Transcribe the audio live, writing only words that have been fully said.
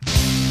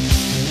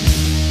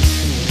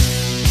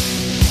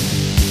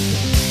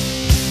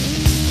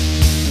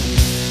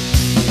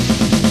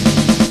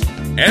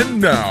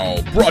And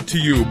now, brought to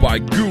you by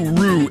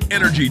Guru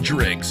Energy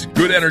Drinks.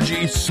 Good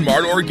energy,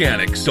 smart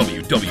organics.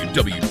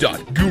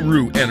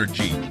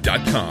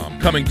 www.guruenergy.com.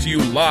 Coming to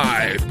you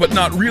live, but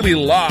not really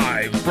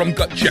live, from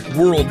Gut Check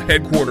World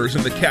Headquarters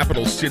in the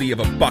capital city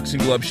of a boxing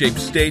glove-shaped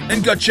state,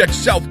 and Gut Check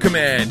South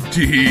Command,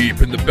 deep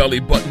in the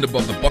belly button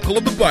above the buckle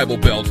of the Bible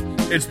Belt.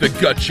 It's the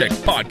Gut Check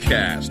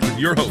Podcast with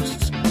your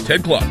hosts,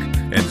 Ted Kluck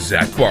and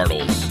Zach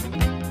Bartles.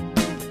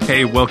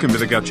 Hey, welcome to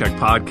the Gut Check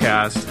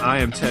Podcast. I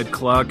am Ted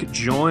Kluck,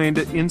 joined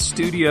in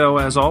studio,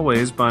 as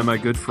always, by my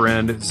good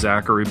friend,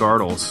 Zachary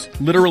Bartles.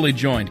 Literally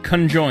joined.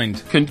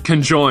 Conjoined.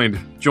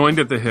 Conjoined. Joined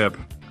at the hip,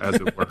 as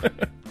it were.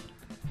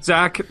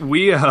 Zach,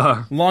 we...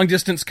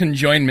 long-distance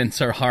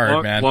conjoinments are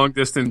hard, man.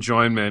 Long-distance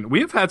joinment. We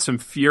have had some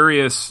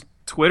furious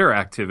Twitter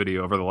activity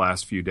over the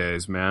last few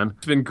days, man.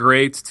 It's been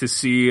great to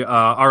see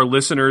our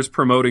listeners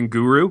promoting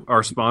Guru,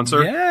 our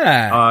sponsor.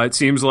 Yeah. It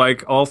seems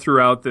like all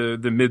throughout the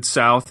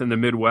Mid-South and the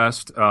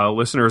Midwest,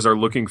 listeners are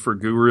looking for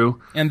Guru.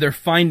 And they're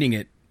finding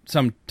it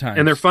sometimes.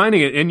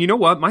 And you know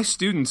what? My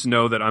students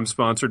know that I'm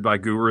sponsored by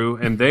Guru,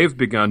 and they've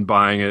begun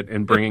buying it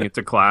and bringing it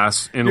to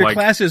class. And Your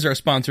classes are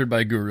sponsored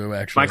by Guru,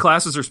 actually. My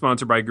classes are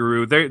sponsored by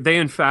Guru. They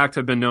in fact,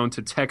 have been known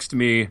to text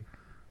me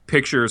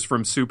pictures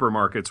from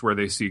supermarkets where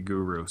they see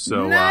Guru.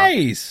 So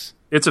nice.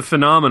 It's a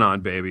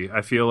phenomenon, baby.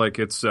 I feel like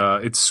it's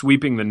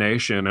sweeping the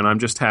nation, and I'm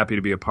just happy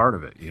to be a part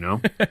of it, you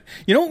know?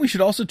 You know what we should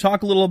also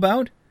talk a little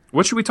about?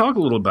 What should we talk a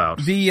little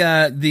about?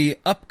 The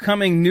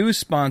upcoming news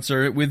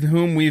sponsor with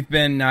whom we've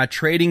been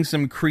trading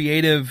some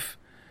creative...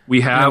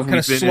 We have. Kind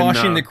of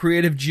sloshing the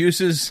creative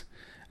juices.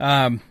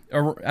 I'm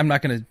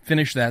not going to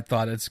finish that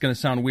thought. It's going to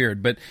sound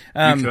weird, but...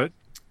 you could,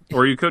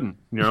 or you couldn't,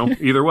 you know,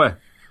 either way.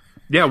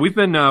 Yeah, we've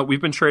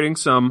been trading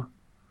some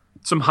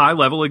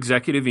high-level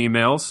executive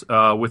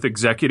emails with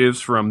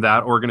executives from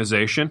that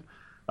organization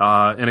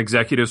and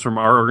executives from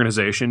our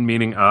organization,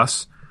 meaning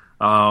us.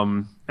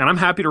 And I'm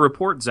happy to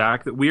report,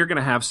 Zach, that we are going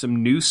to have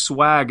some new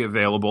swag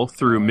available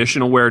through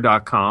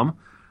missionalwear.com.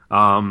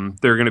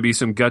 There are going to be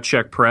some Gut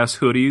Check Press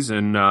hoodies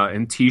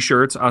and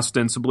T-shirts,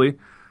 ostensibly.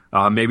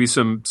 Maybe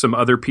some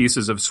other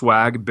pieces of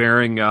swag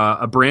bearing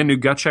a brand new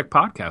Gut Check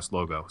podcast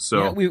logo.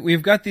 So yeah,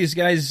 we've got these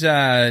guys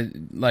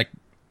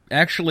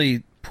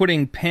actually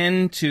putting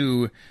pen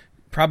to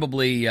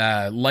probably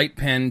light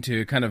pen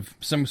to kind of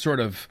some sort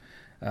of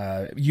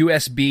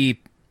USB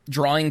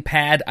drawing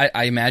pad,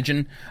 I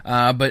imagine,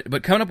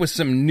 but coming up with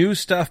some new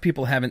stuff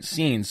people haven't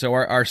seen. So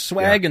our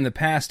swag in the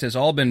past has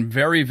all been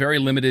very, very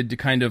limited to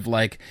kind of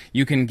like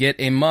you can get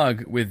a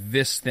mug with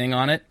this thing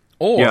on it,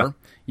 or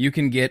you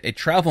can get a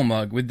travel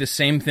mug with the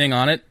same thing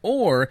on it,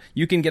 or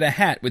you can get a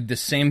hat with the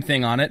same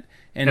thing on it.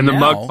 And the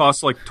mug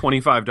costs like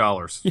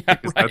 $25. Yeah,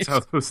 right. That's how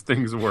those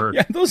things work.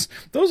 Yeah, those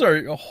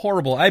are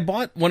horrible. I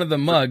bought one of the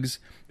mugs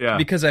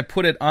because I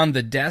put it on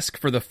the desk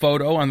for the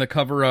photo on the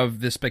cover of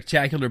the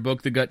spectacular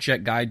book, The Gut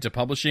Check Guide to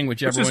Publishing,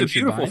 which everyone should buy. It's a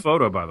beautiful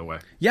photo, by the way.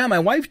 Yeah, my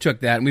wife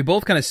took that, and we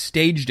both kind of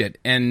staged it,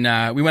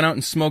 and we went out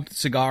and smoked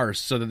cigars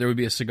so that there would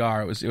be a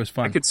cigar. It was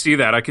fun. I could see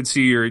that. I could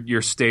see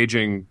your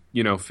staging,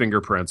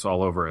 fingerprints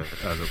all over it.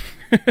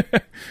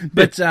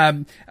 But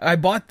I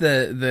bought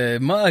the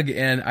mug,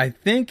 and I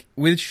think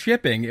with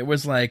shipping, it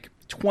was like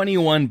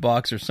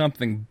 $21 or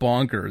something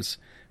bonkers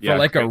for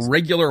a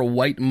regular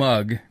white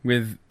mug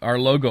with our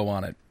logo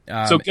on it.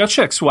 So Gut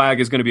Check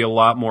swag is going to be a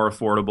lot more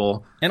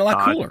affordable. And a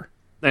lot cooler.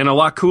 And a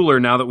lot cooler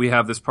now that we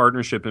have this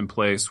partnership in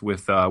place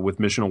with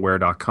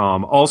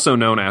missionalwear.com, also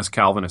known as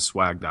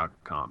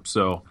calvinistswag.com.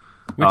 So,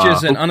 which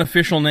is an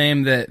unofficial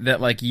name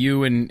that like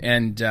you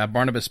and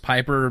Barnabas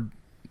Piper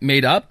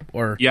made up?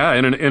 Or yeah,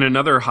 in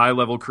another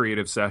high-level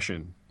creative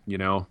session. You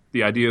know,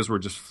 the ideas were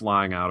just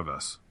flying out of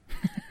us.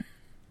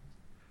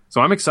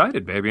 So I'm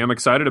excited, baby. I'm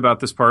excited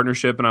about this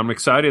partnership, and I'm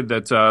excited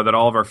that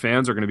all of our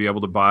fans are going to be able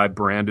to buy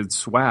branded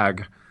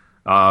swag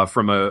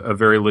from a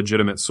very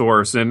legitimate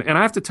source. And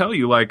I have to tell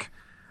you, like,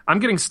 I'm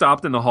getting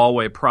stopped in the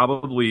hallway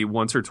probably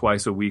once or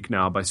twice a week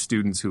now by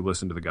students who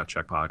listen to the Gut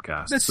Check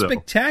podcast. That's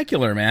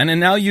spectacular, man.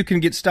 And now you can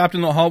get stopped in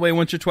the hallway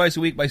once or twice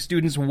a week by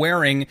students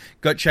wearing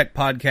Gut Check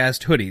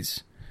podcast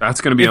hoodies. That's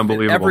going to be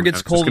unbelievable. If it ever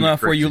gets cold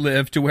enough where you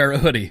live to wear a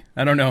hoodie.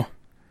 I don't know.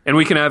 And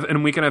we can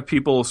have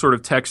people sort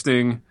of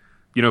texting,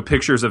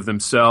 pictures of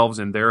themselves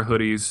in their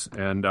hoodies,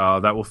 and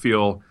that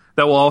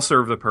will all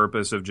serve the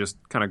purpose of just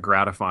kind of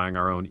gratifying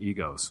our own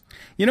egos.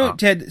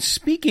 Ted,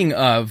 speaking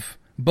of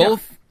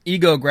both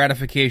ego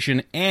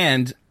gratification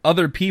and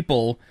other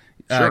people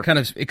kind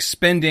of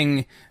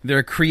expending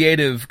their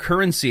creative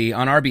currency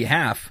on our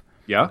behalf,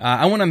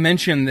 I want to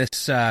mention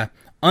this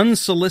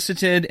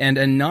unsolicited and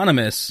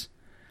anonymous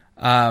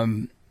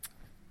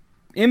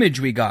image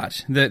we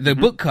got, the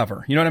book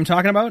cover. You know what I'm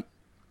talking about?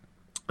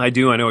 I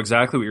do. I know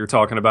exactly what you're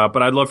talking about,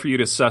 but I'd love for you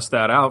to suss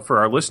that out for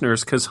our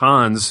listeners, because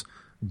Hans,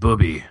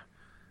 booby,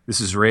 this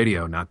is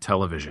radio, not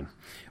television.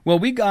 Well,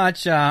 we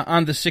got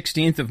on the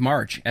 16th of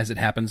March, as it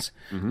happens,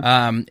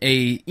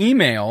 a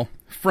email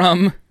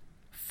from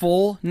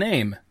Full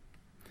Name.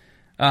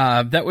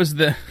 That was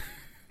the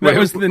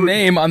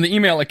name on the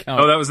email account.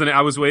 Oh, that was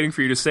I was waiting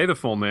for you to say the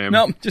full name.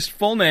 No, just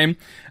full name.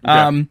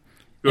 Okay.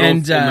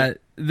 And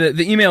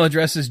the email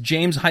address is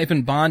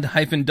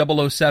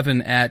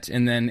james-bond-007 at,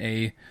 and then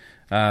a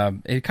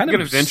kind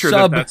I'm of venture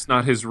sub. that's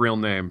not his real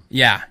name.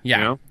 Yeah. You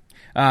know?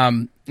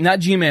 Not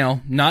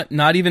Gmail,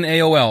 not even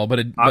AOL, but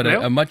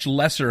Hotmail? a much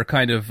lesser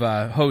kind of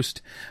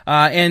host.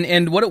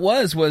 And what it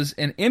was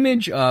an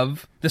image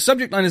of, the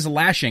subject line is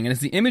lashing, and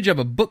it's the image of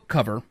a book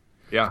cover.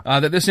 Yeah.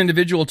 That this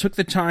individual took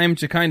the time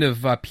to kind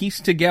of piece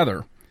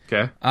together.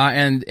 Okay.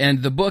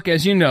 And the book,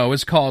 as you know,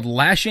 is called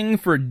Lashing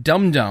for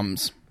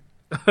Dum-Dums.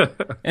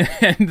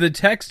 And the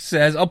text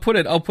says, I'll put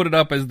it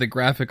up as the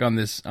graphic on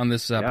this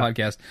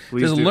podcast.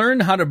 It says, do. learn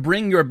how to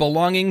bring your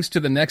belongings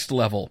to the next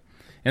level.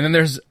 And then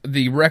there's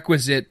the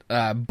requisite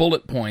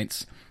bullet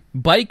points: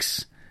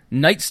 bikes,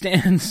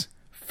 nightstands,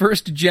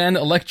 first-gen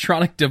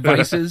electronic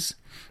devices.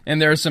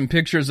 And there are some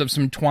pictures of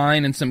some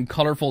twine and some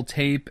colorful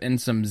tape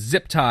and some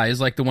zip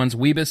ties like the ones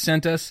Weebus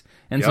sent us,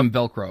 and some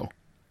Velcro.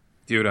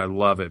 Dude, I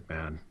love it,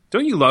 man.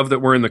 Don't you love that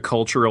we're in the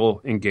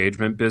cultural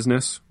engagement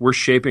business? We're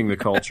shaping the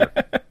culture.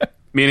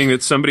 Meaning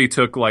that somebody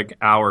took like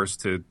hours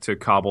to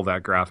cobble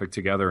that graphic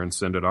together and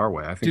send it our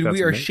way. I think Dude, that's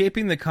we are amazing.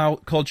 shaping the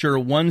culture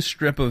one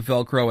strip of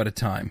Velcro at a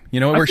time. You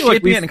know, we're feel like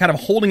shaping it we've- and kind of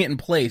holding it in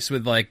place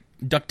with like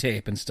duct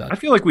tape and I stuff.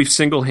 feel like we've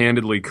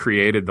single-handedly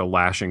created the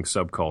lashing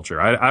subculture.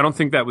 I don't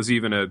think that was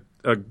even a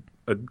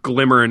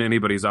glimmer in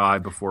anybody's eye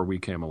before we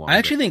came along. I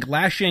actually think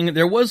lashing,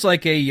 there was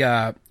like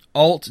a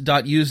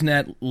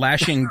alt.usenet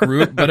lashing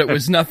group, but it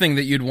was nothing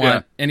that you'd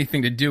want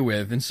anything to do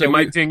with. And so it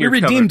might ding we your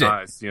redeemed covered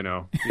it. eyes, you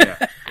know.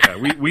 Yeah,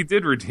 we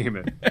did redeem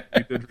it.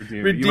 We did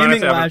redeem it. You might have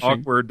Redeeming to have lashing. an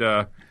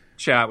awkward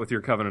chat with your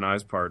Covenant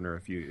Eyes partner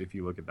if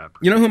you look at that.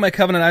 You know who my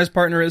Covenant Eyes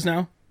partner is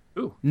now?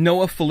 Ooh,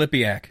 Noah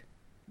Filipiak.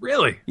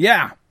 really?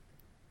 Yeah.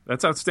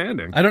 That's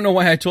outstanding. I don't know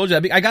why I told you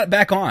that. I got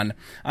back on.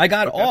 I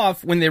got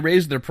off when they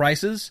raised their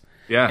prices.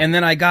 Yeah. And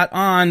then I got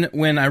on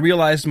when I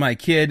realized my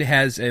kid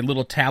has a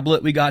little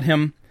tablet we got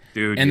him.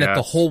 Dude, and that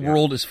the yes, whole yeah.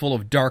 world is full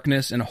of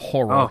darkness and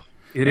horror. Oh,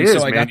 it and is, So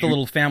I man. got the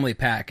little family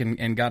pack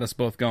and got us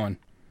both going.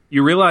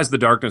 You realize the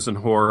darkness and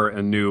horror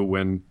anew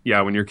when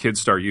your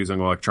kids start using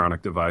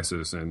electronic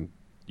devices, and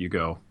you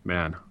go,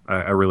 man,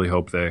 I really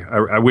hope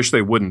I wish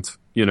they wouldn't,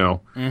 you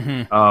know.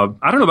 Mm-hmm.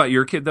 I don't know about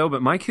your kid, though,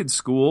 but my kid's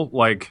school,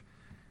 like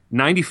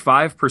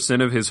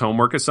 95% of his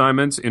homework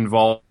assignments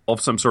involve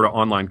some sort of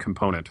online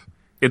component.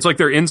 It's like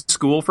they're in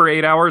school for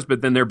 8 hours,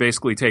 but then they're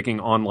basically taking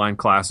online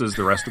classes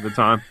the rest of the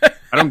time.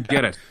 I don't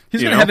get it.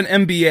 He's going to have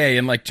an MBA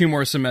in like 2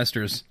 more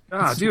semesters.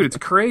 Dude, it's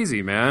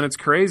crazy, man. It's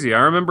crazy.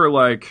 I remember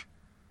like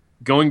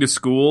going to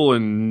school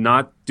and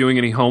not doing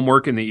any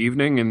homework in the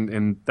evening,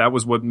 and that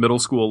was what middle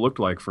school looked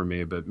like for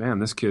me. But man,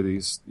 this kid,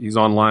 he's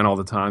online all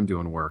the time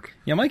doing work.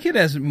 Yeah, my kid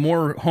has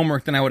more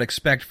homework than I would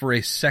expect for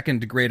a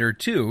second grader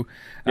too.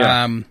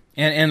 Yeah.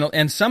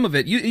 And some of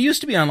it, it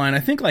used to be online. I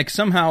think like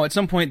somehow at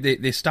some point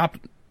they stopped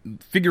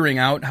figuring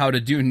out how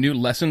to do new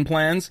lesson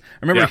plans.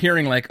 I remember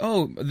hearing like,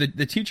 oh,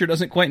 the teacher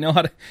doesn't quite know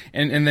how to,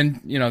 and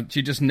then, you know,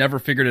 she just never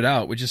figured it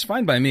out, which is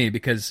fine by me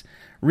because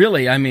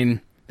really, I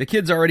mean, the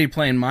kid's already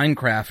playing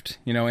Minecraft,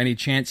 you know, any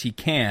chance he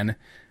can.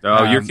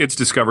 Oh, your kid's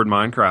discovered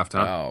Minecraft,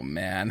 huh? Oh,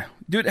 man.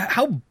 Dude,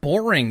 how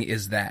boring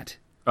is that?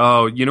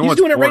 Oh, you know He's what's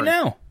doing boring? it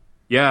right now.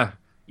 Yeah.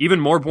 Even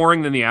more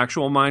boring than the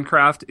actual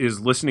Minecraft is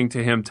listening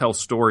to him tell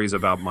stories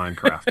about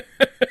Minecraft.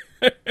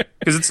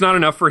 Because it's not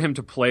enough for him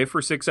to play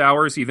for 6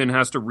 hours. He then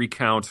has to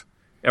recount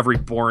every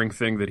boring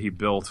thing that he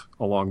built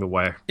along the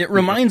way. It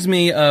reminds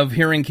me of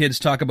hearing kids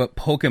talk about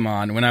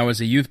Pokemon when I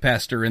was a youth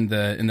pastor in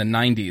the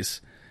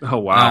 90s. Oh,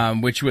 wow.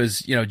 Which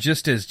was, you know,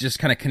 just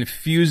kind of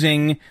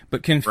confusing,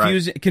 but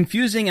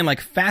confusing and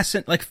like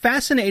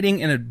fascinating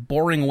in a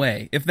boring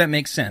way, if that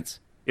makes sense.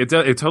 It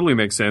totally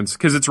makes sense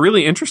because it's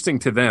really interesting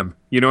to them.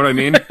 You know what I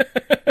mean?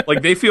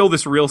 Like they feel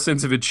this real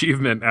sense of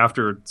achievement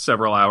after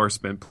several hours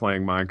spent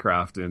playing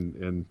Minecraft,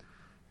 and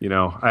you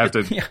know I have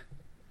to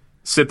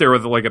sit there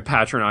with like a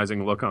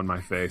patronizing look on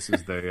my face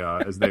as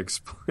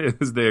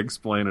they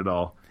explain it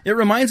all. It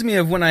reminds me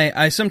of when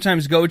I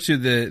sometimes go to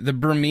the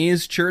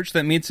Burmese church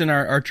that meets in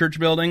our church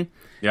building.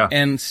 Yeah.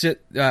 And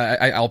sit,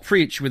 I'll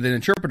preach with an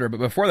interpreter, but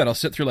before that I'll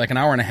sit through like an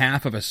hour and a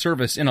half of a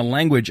service in a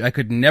language I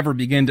could never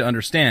begin to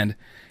understand.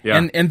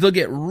 Yeah. And they'll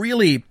get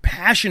really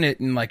passionate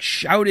and like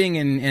shouting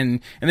and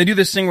they do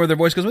this thing where their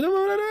voice goes,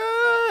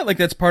 like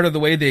that's part of the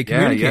way they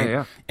communicate.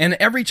 Yeah. And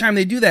every time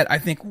they do that, I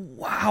think,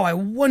 wow, I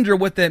wonder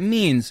what that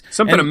means.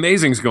 Something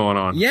amazing's going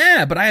on.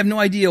 Yeah, but I have no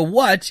idea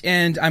what,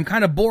 and I'm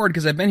kind of bored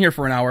because I've been here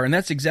for an hour, and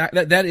that's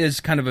that is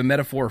kind of a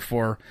metaphor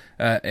for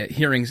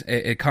hearing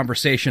a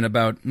conversation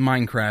about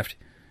Minecraft.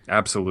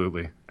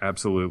 Absolutely.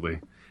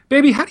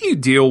 Baby, how do you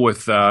deal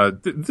with,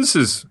 this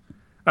is,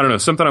 I don't know,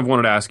 something I've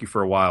wanted to ask you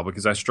for a while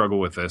because I struggle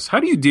with this. How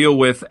do you deal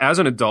with, as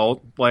an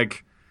adult,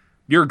 like,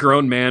 you're a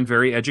grown man,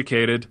 very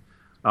educated.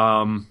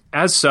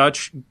 As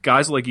such,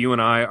 guys like you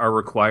and I are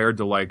required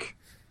to, like,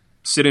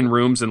 sit in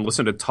rooms and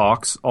listen to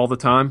talks all the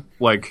time.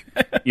 Like,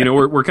 you know,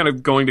 we're kind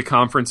of going to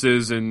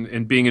conferences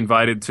and being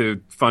invited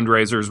to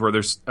fundraisers where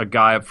there's a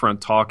guy up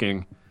front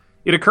talking.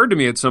 It occurred to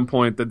me at some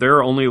point that there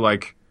are only,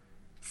 like,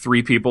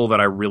 3 people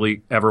that I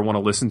really ever want to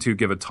listen to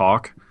give a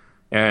talk,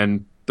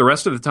 and the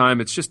rest of the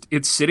time,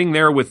 it's sitting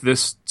there with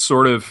this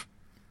sort of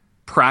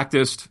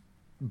practiced,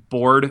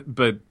 bored,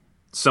 but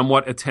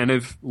somewhat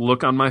attentive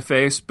look on my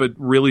face, but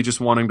really just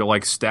wanting to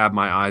like stab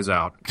my eyes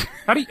out.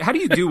 How do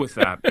you do with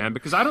that, man?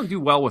 Because I don't do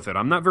well with it.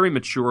 I'm not very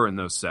mature in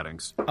those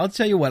settings. I'll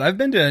tell you what, I've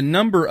been to a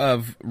number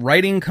of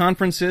writing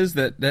conferences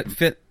that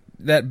fit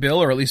that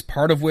bill, or at least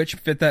part of which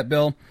fit that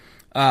bill.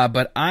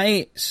 But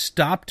I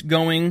stopped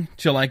going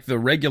to like the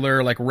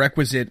regular, like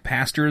requisite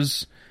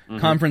pastors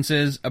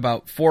conferences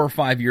about 4 or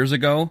 5 years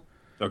ago.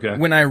 Okay.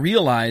 When I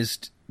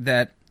realized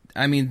that,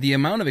 I mean, the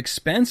amount of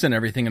expense and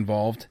everything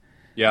involved,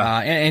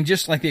 and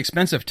just like the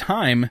expense of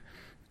time,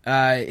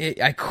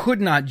 I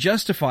could not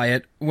justify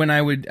it when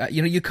I would,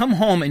 you come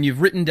home and you've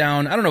written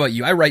down, I don't know about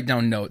you, I write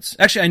down notes.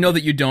 Actually, I know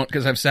that you don't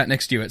because I've sat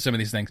next to you at some of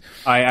these things.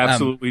 I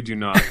absolutely do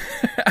not.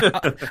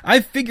 I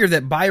figure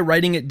that by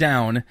writing it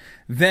down,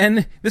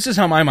 then this is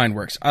how my mind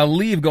works. I'll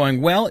leave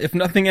going, well, if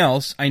nothing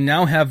else, I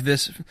now have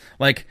this,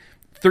 like,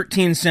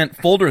 13-cent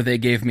folder they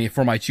gave me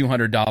for my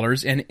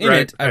 $200, and in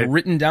it, I've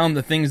written down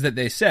the things that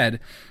they said,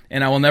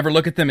 and I will never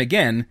look at them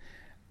again.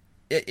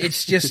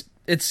 It's just,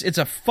 it's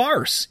a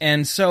farce.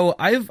 And so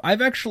I've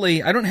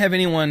actually, I don't have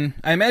anyone,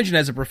 I imagine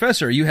as a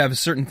professor, you have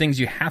certain things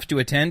you have to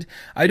attend.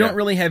 I don't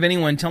really have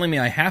anyone telling me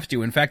I have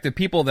to. In fact, the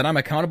people that I'm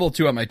accountable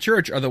to at my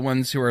church are the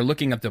ones who are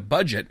looking at the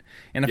budget.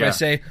 And if I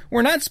say,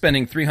 we're not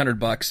spending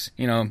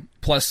 $300,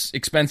 plus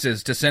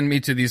expenses to send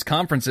me to these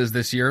conferences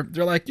this year,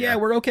 they're like, yeah,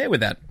 we're okay with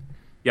that.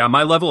 Yeah,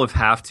 my level of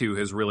have to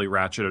has really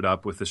ratcheted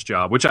up with this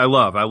job, which I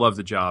love. I love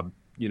the job,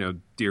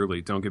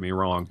 dearly. Don't get me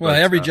wrong. Well,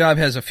 every job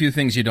has a few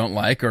things you don't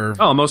like, or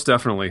most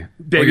definitely.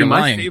 Baby,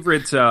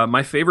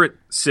 my favorite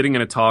sitting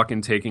in a talk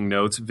and taking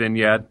notes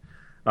vignette.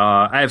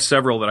 I have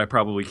several that I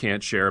probably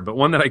can't share, but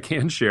one that I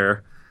can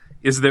share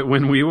is that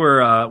when we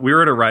were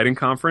at a writing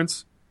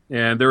conference,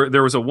 and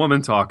there was a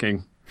woman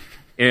talking,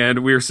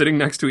 and we were sitting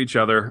next to each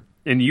other,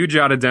 and you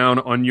jotted down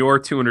on your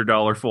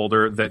 $200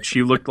 folder that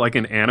she looked like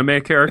an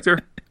anime character.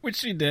 Which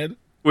she did.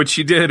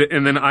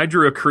 And then I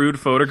drew a crude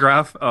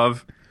photograph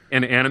of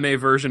an anime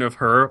version of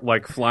her,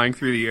 like, flying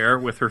through the air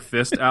with her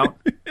fist out.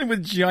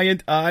 With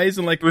giant eyes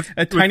and, like,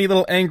 a tiny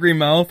little angry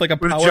mouth, like a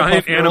Powerpuff Girl.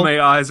 With giant anime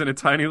eyes and a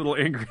tiny little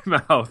angry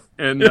mouth.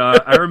 And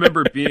I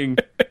remember being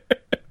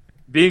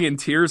in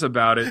tears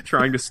about it,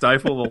 trying to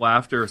stifle the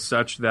laughter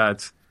such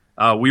that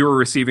we were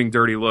receiving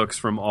dirty looks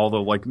from all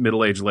the, like,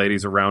 middle-aged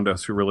ladies around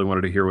us who really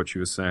wanted to hear what she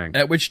was saying.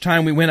 At which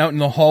time we went out in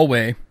the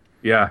hallway.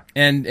 Yeah,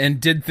 and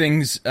did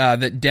things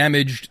that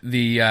damaged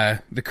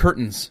the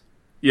curtains.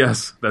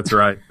 Yes, that's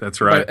right.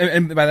 That's right.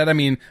 And by that I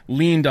mean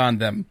leaned on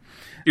them.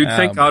 Dude,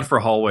 thank God for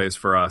hallways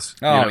for us.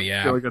 Oh,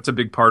 I feel like that's a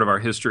big part of our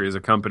history as a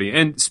company.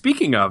 And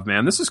speaking of,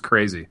 man, this is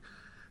crazy.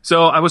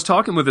 So I was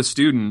talking with a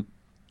student,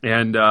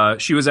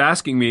 and she was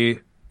asking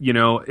me,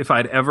 if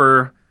I'd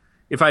ever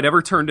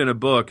turned in a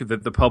book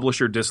that the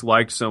publisher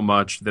disliked so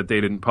much that they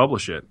didn't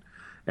publish it.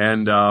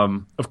 And,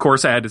 of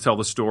course, I had to tell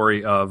the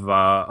story of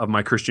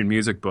my Christian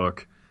music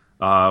book,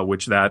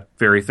 which that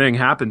very thing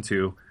happened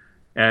to.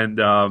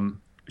 And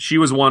she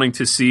was wanting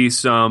to see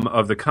some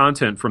of the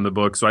content from the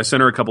book, so I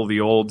sent her a couple of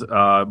the old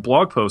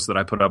blog posts that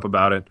I put up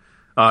about it,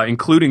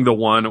 including the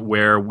one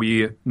where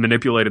we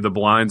manipulated the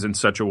blinds in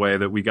such a way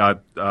that we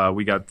got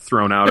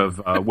thrown out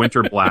of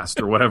Winter Blast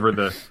or whatever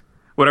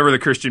the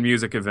Christian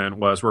music event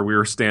was, where we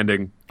were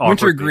standing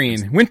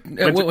awkwardly.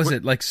 Wintergreen. What was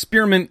it? Like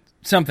spearmint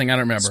something, I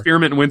don't remember.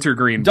 Spearmint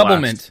wintergreen Double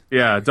blast. mint.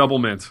 Yeah, double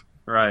mint.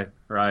 Right.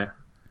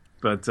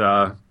 But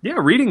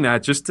reading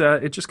that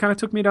it just kind of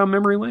took me down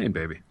memory lane,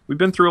 baby. We've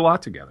been through a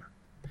lot together.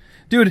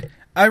 Dude,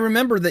 I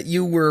remember that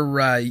you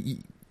were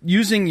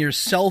using your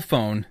cell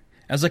phone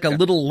as like a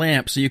little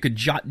lamp so you could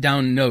jot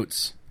down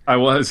notes. I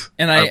was.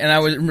 And I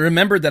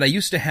remembered that I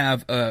used to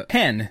have a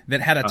pen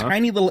that had a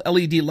tiny little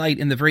LED light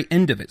in the very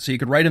end of it so you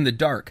could write in the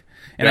dark.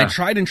 And I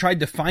tried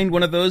to find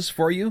one of those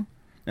for you.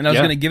 And I was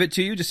going to give it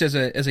to you just as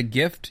a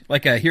gift,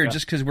 like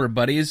just because we're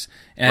buddies,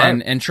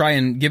 and try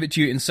and give it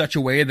to you in such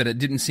a way that it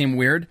didn't seem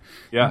weird.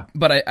 Yeah.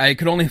 But I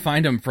could only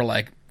find them for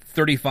like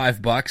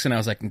 $35, and I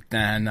was like,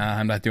 nah,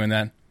 I'm not doing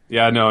that.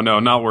 Yeah, no,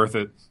 not worth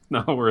it.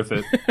 Not worth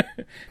it.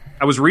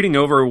 I was reading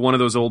over one of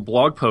those old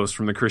blog posts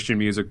from the Christian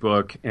music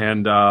book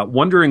and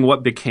wondering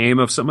what became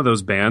of some of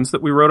those bands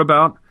that we wrote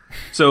about.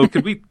 So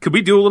could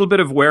we do a little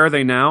bit of Where Are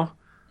They Now?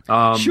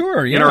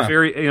 Sure, yeah.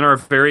 In our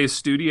various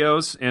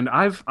studios, and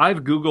I've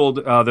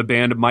Googled the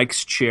band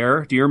Mike's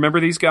Chair. Do you remember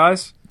these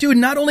guys? Dude,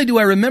 not only do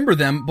I remember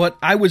them, but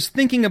I was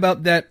thinking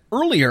about that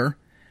earlier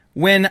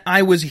when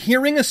I was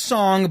hearing a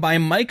song by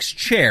Mike's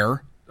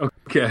Chair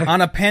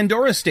on a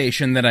Pandora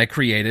station that I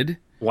created.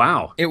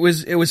 Wow. It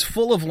was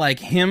full of like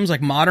hymns,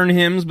 like modern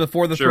hymns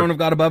before the throne of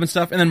God above and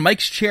stuff, and then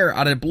Mike's Chair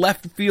out of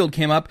left field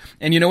came up,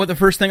 and you know what the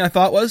first thing I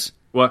thought was?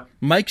 What?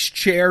 Mike's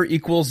Chair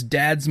equals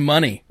Dad's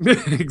money.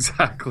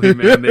 Exactly,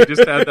 man. They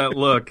just had that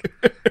look.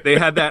 They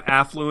had that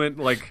affluent,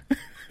 like,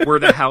 we're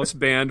the house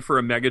band for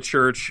a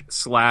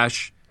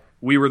megachurch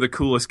 / we were the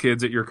coolest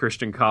kids at your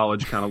Christian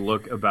college kind of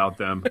look about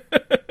them.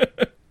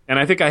 And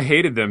I think I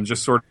hated them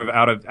just sort of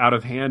out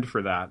of hand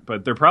for that.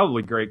 But they're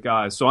probably great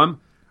guys. So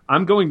I'm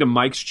I'm going to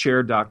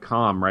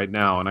mikeschair.com right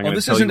now, and I'm going to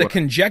this tell isn't you a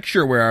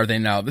conjecture. Where are they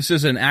now? This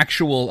is an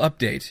actual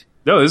update.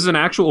 No, this is an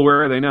actual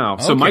Where Are They Now?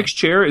 So Okay. Mike's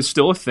Chair is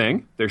still a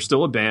thing. They're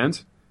still a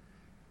band.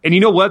 And you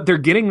know what? They're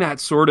getting that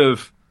sort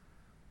of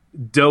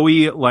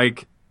doughy,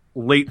 like,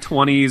 late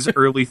 20s,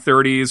 early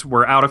 30s,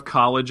 we're out of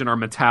college and our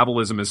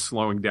metabolism is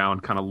slowing down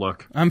kind of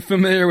look. I'm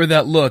familiar with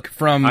that look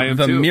from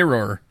The too.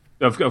 Mirror.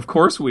 Of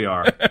course we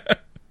are.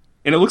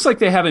 And it looks like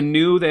they have a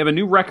new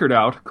record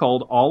out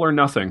called All or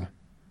Nothing.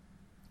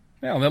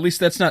 Well, at least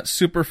that's not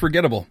super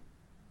forgettable.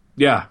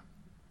 Yeah.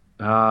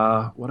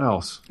 What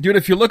else? Dude,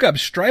 if you look up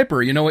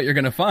Stryper, you know what you're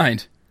going to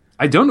find.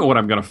 I don't know what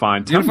I'm going to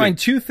find. You're Tell going to me. find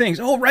two things.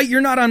 Oh, right, you're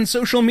not on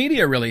social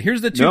media, really.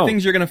 Here's the two No.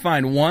 things you're going to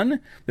find.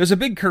 One, there's a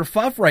big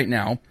kerfuff right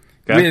now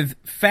Okay. with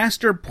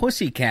Faster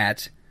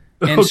Pussycat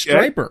and Okay.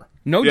 Stryper.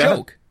 No Yeah.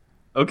 joke.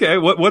 Okay,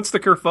 what's the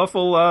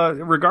kerfuffle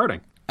regarding?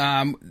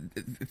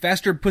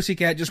 Faster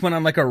Pussycat just went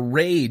on like a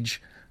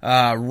rage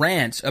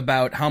rant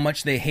about how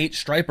much they hate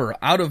Stryper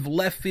out of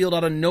left field,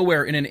 out of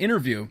nowhere in an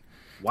interview.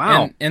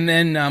 Wow. And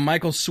then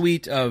Michael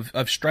Sweet of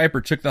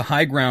Stryper took the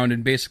high ground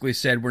and basically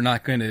said, we're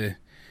not going to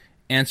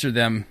answer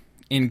them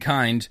in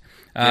kind.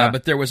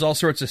 But there was all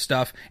sorts of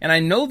stuff. And I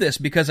know this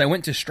because I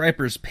went to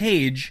Stryper's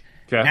page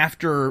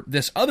after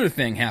this other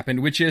thing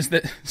happened, which is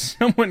that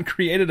someone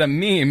created a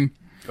meme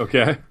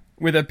Okay.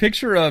 with a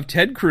picture of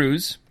Ted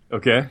Cruz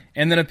Okay.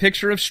 and then a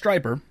picture of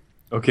Stryper.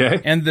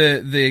 Okay. And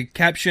the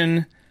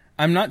caption,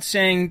 I'm not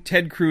saying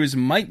Ted Cruz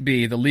might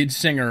be the lead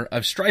singer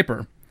of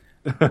Stryper.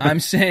 I'm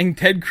saying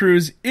Ted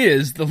Cruz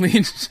is the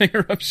lead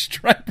singer of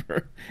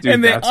Stryper. Dude,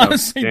 and they that's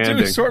honestly do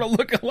outstanding. sort of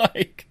look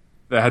alike.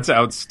 That's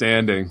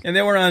outstanding. And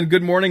they were on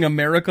Good Morning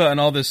America and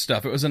all this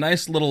stuff. It was a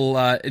nice little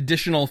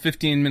additional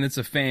 15 minutes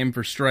of fame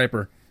for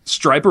Stryper.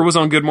 Stryper was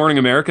on Good Morning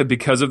America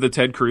because of the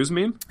Ted Cruz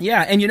meme?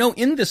 Yeah, and you know,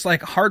 in this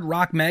like hard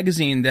rock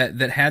magazine that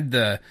had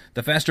the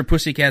Faster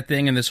Pussycat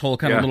thing and this whole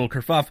kind of little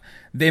kerfuff,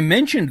 they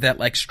mentioned that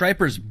like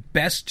Stryper's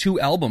best two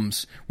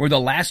albums were the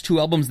last two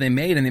albums they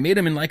made, and they made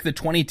them in like the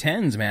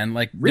 2010s, man.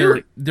 Like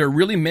Really? they're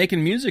really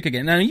making music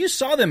again. Now you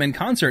saw them in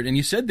concert, and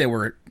you said they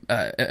were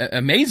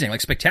amazing,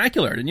 like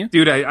spectacular, didn't you?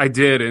 Dude, I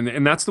did,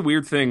 and that's the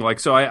weird thing. Like,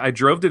 so I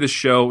drove to this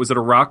show. It was at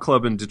a rock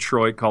club in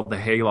Detroit called the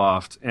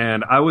Hayloft,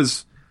 and I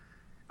was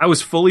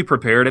fully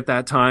prepared at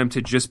that time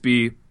to just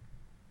be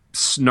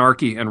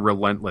snarky and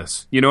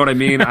relentless. You know what I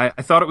mean? I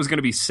thought it was going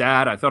to be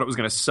sad. I thought it was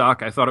going to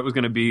suck. I thought it was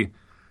going to be,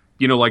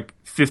 you know, like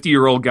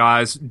 50-year-old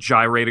guys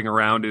gyrating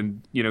around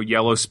in, you know,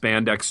 yellow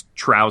spandex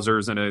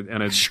trousers and a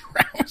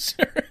Trousers.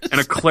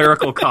 and a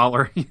clerical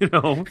collar, you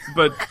know.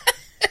 But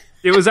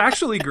it was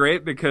actually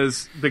great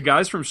because the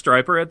guys from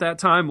Stryper at that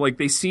time, like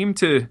they seemed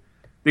to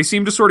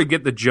sort of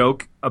get the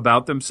joke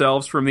about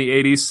themselves from the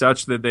 80s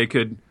such that they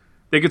could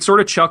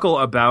sort of chuckle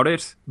about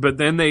it, but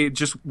then they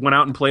just went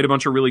out and played a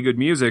bunch of really good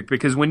music.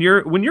 Because when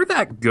you're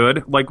that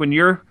good, like when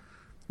you're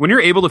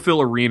able to fill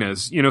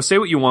arenas, you know, say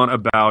what you want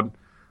about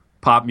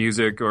pop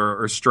music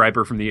or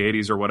Stryper from the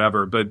 80s or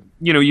whatever, but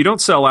you know, you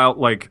don't sell out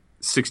like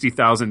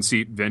 60,000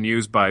 seat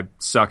venues by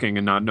sucking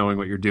and not knowing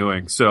what you're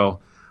doing. So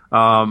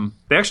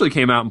they actually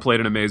came out and played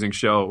an amazing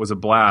show. It was a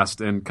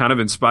blast, and kind of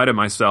in spite of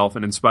myself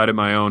and in spite of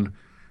my own,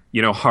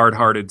 you know,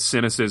 hard-hearted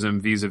cynicism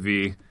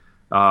vis-a-vis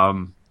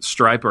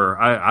Stryper,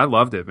 I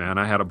loved it, man.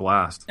 I had a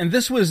blast. And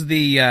this was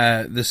the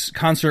this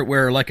concert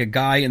where like a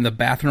guy in the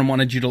bathroom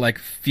wanted you to like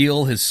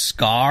feel his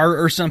scar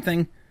or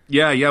something.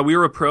 Yeah. We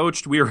were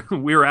approached. We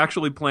were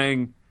actually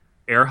playing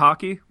air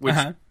hockey,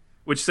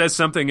 which says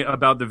something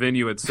about the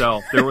venue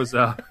itself. There was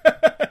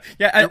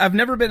I've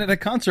never been at a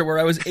concert where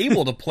I was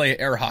able to play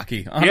air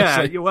hockey.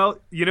 Honestly. Yeah, well,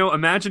 you know,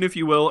 imagine, if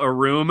you will, a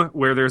room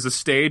where there's a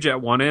stage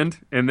at one end,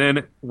 and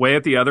then way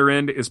at the other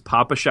end is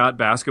Pop-A-Shot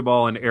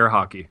basketball and air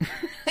hockey.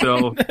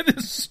 So That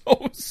is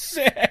so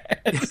sad.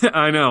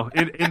 I know.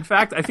 In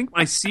fact, I think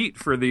my seat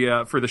for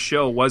the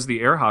show was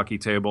the air hockey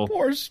table.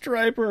 Poor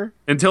Stryper.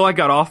 Until I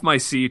got off my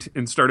seat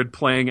and started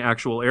playing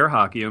actual air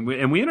hockey, and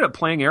we ended up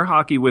playing air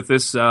hockey with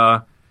this.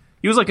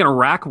 He was like an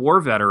Iraq War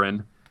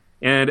veteran,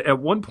 and at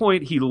one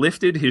point he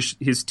lifted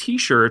his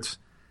T-shirt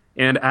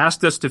and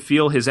asked us to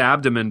feel his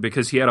abdomen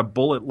because he had a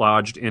bullet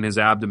lodged in his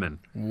abdomen.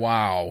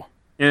 Wow.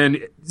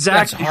 And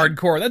Zach, That's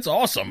hardcore. That's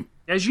awesome.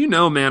 as you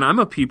know, man, I'm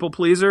a people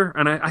pleaser,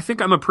 and I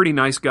think I'm a pretty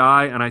nice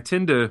guy, and I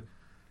tend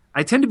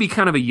to be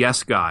kind of a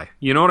yes guy.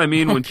 You know what I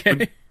mean?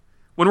 Okay.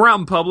 When we're out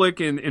in public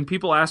and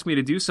people ask me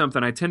to do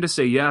something, I tend to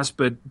say yes,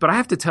 but I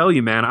have to tell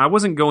you, man, I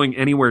wasn't going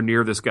anywhere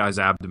near this guy's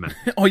abdomen.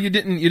 Oh, you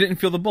didn't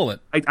feel the bullet?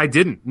 I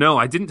didn't. No,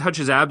 I didn't touch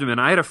his abdomen.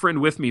 I had a friend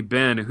with me,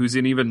 Ben, who's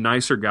an even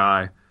nicer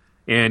guy,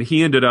 and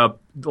he ended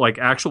up like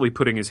actually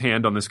putting his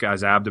hand on this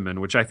guy's abdomen,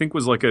 which I think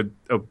was like a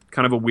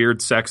kind of a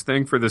weird sex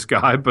thing for this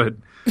guy, but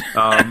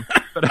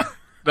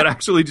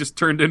actually just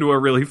turned into a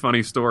really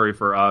funny story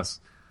for us.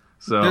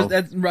 So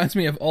That reminds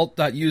me of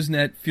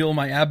alt.usenet, feel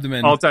my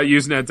abdomen.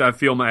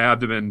 alt.usenet.feel my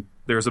abdomen.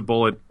 There's a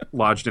bullet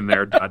lodged in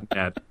there.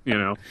 .net. You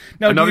know.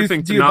 Now, Another do thing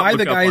you, to do you not buy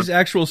look the up guy's on-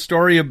 actual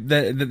story of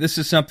that this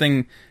is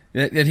something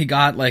that he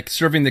got like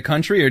serving the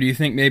country, or do you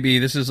think maybe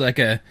this is like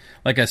a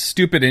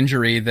stupid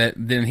injury that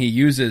then he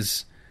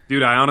uses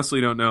Dude, I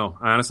honestly don't know.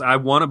 I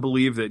want to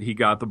believe that he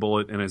got the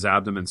bullet in his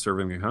abdomen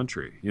serving the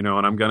country, and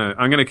I'm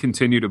gonna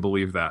continue to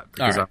believe that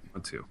because All right. I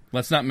want to.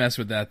 Let's not mess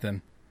with that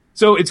then.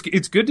 So it's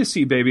good to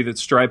see, baby, that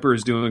Stryper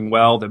is doing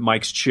well, that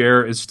Mike's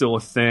Chair is still a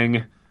thing.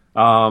 Who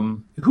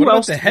What about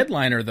else? the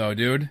headliner though,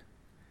 dude?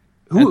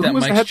 Who At that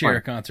was the Mike's headliner?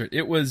 Chair concert,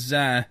 it was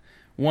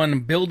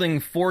one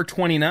Building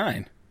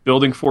 429.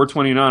 Building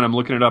 429. I'm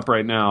looking it up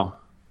right now.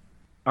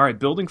 All right,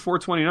 Building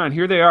 429.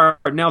 Here they are.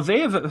 Now they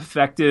have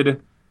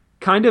affected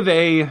kind of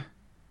I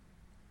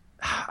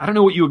don't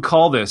know what you would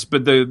call this,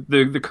 but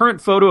the current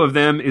photo of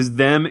them is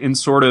them in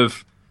sort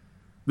of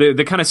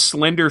the kind of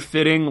slender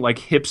fitting like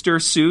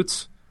hipster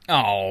suits.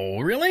 Oh,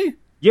 really?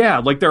 Yeah,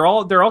 like they're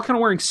all kind of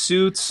wearing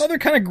suits. Oh, they're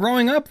kind of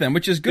growing up then,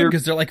 which is good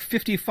because they're like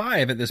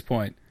 55 at this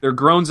point. They're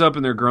grown up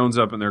and they're grown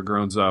up and they're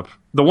grown up.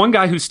 The one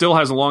guy who still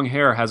has long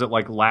hair has it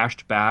like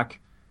lashed back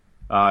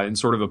in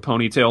sort of a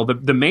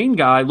ponytail. The main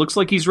guy looks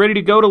like he's ready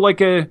to go to like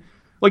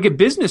a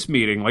business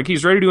meeting, like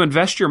he's ready to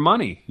invest your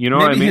money. You know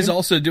Maybe what I mean? he's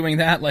also doing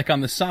that like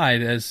on the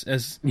side as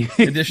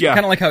addition, Yeah.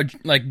 kind of like how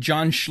like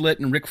John Schlitt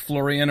and Rick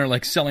Florian are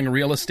like selling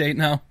real estate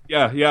now.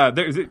 Yeah.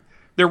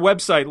 Their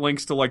website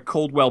links to like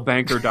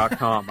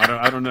coldwellbanker.com.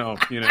 I don't know,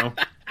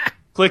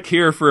 Click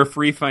here for a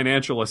free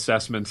financial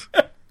assessment.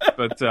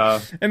 But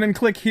And then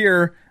click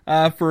here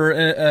for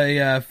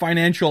a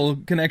financial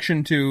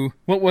connection to,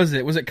 what was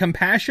it? Was it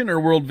Compassion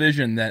or World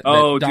Vision that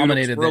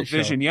dominated dude, World that show?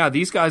 Vision. Yeah,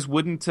 these guys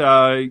wouldn't.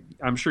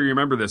 I'm sure you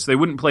remember this. They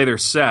wouldn't play their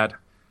set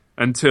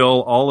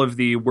until all of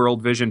the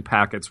World Vision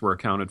packets were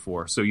accounted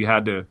for. So you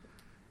had to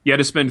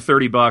spend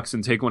 $30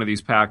 and take one of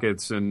these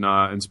packets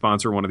and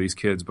sponsor one of these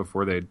kids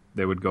before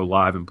they would go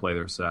live and play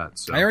their set.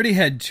 So. I already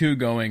had 2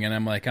 going, and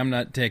I'm like, I'm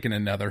not taking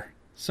another.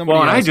 Somebody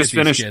Well, and I else just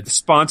get these finished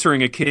kids.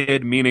 sponsoring a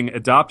kid, meaning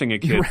adopting a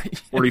kid,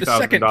 Right.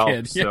 $40,000.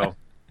 kid, yeah. So,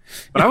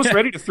 but I was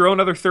ready to throw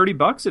another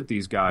 $30 at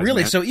these guys.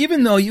 Really? man. So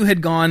even though you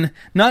had gone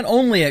not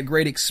only at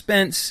great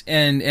expense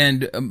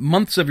and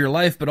months of your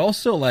life, but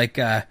also like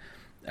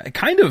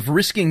kind of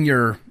risking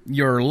your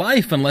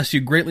life unless you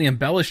greatly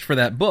embellished for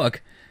that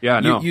book.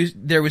 Yeah, no.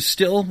 There was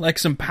still like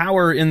some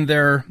power in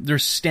their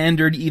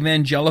standard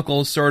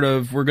evangelical sort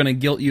of, we're going to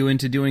guilt you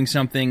into doing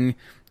something,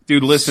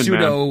 Dude, listen,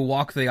 pseudo man.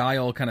 walk the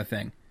aisle kind of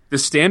thing. The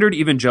standard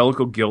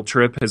evangelical guilt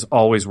trip has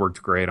always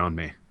worked great on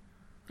me.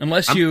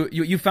 Unless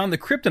you found the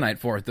kryptonite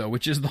for it though,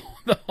 which is the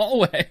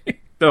hallway.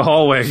 The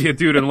hallway, yeah,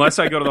 dude, unless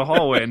I go to the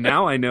hallway. And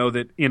now I know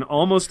that in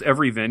almost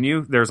every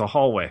venue, there's a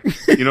hallway.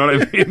 You know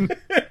what I mean?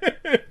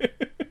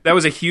 That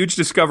was a huge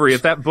discovery.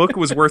 If that book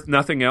was worth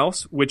nothing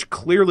else, which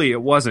clearly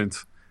it wasn't.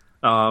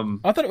 I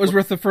thought it was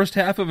worth the first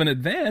half of an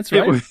advance,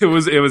 right? It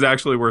was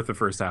actually worth the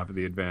first half of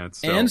the advance.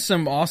 So. And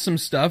some awesome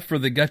stuff for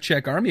the Gut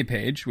Check Army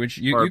page, which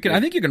you can. I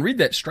think you can read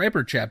that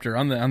Stryper chapter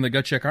on the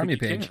Gut Check Army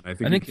page. I I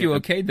think think you you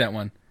okayed that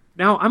one.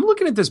 Now, I'm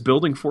looking at this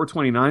Building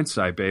 429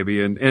 site,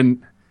 baby,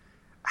 and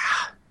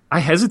I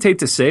hesitate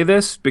to say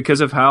this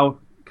because of how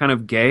kind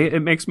of gay it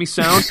makes me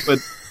sound, but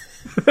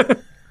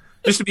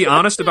just to be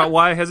honest about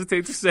why I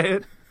hesitate to say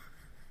it,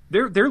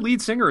 their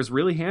lead singer is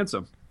really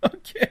handsome.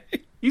 Okay.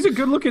 He's a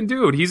good-looking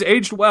dude. He's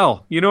aged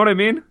well. You know what I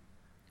mean?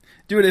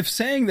 Dude, if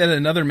saying that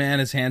another man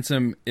is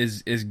handsome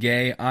is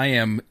gay, I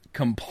am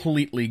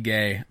completely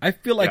gay. I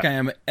feel like Yeah. I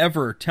am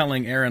ever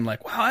telling Aaron,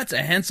 like, wow, that's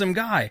a handsome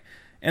guy.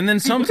 And then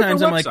look at their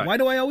sometimes I'm like, website. why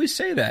do I always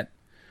say that?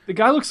 The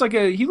guy looks like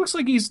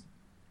he's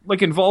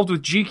like involved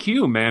with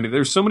GQ, man.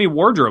 There's so many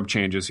wardrobe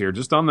changes here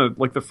just on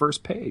the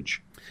first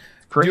page.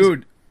 It's crazy.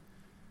 Dude,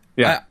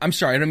 Yeah. I'm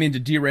sorry, I don't mean to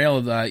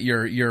derail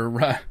your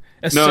No,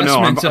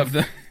 assessment of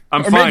the...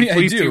 I'm or fine. maybe I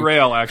Please do.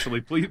 derail,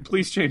 actually.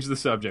 Please change the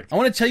subject. I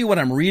want to tell you what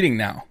I'm reading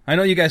now. I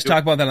know you guys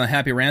talk about that on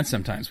Happy Rant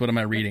sometimes. What am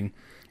I reading?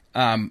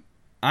 I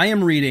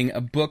am reading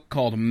a book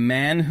called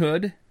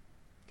Manhood,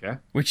 Okay.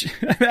 which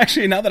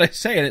actually, now that I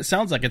say it, it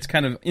sounds like it's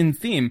kind of in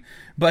theme,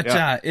 but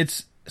Yeah.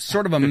 it's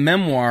sort of a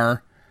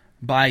memoir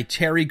by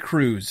Terry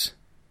Crews,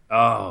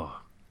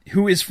 Oh.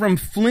 who is from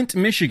Flint,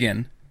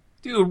 Michigan.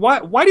 Dude,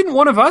 why didn't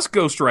one of us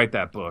ghostwrite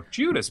that book?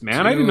 Judas,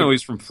 man. I didn't Dude, know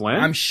he's from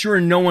Flint. I'm sure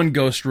no one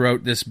ghost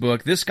wrote this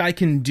book. This guy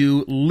can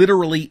do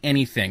literally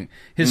anything.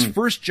 His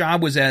first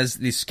job was as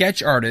the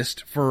sketch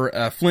artist for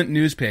a Flint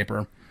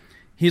newspaper.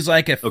 He's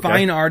like a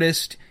fine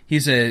artist.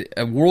 He's a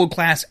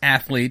world-class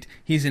athlete.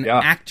 He's an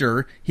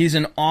actor. He's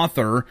an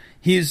author.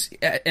 He's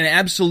an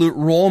absolute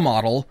role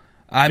model.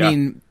 I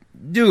mean,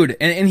 dude,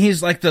 and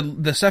he's like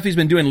the stuff he's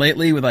been doing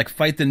lately with like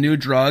Fight the New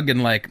Drug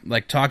and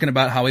like talking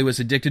about how he was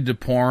addicted to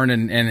porn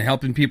and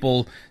helping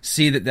people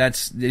see that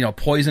that's,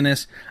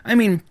 poisonous. I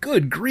mean,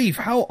 good grief,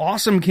 how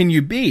awesome can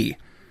you be?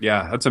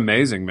 Yeah, that's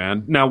amazing,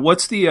 man. Now,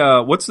 what's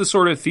the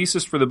sort of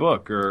thesis for the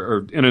book,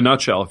 or in a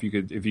nutshell, if you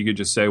could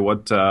just say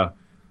what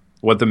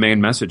the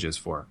main message is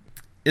for it?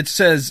 It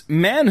says,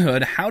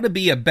 Manhood, how to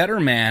be a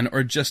better man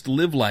or just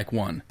live like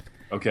one.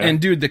 Okay. And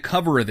dude, the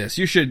cover of this,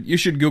 you should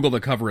Google the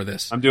cover of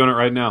this. I'm doing it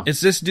right now.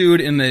 It's this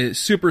dude in the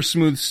super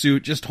smooth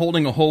suit, just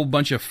holding a whole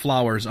bunch of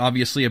flowers,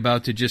 obviously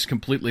about to just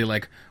completely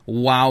like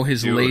wow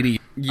his lady.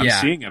 Yeah,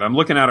 I'm seeing it. I'm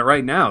looking at it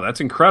right now. That's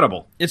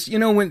incredible. it's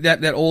when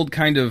that old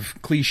kind of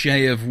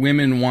cliche of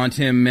women want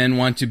him, men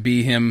want to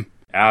be him.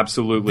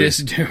 Absolutely. This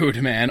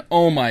dude, man.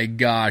 Oh my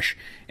gosh.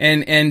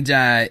 And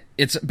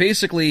it's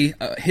basically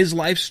his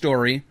life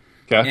story.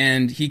 Okay.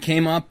 And he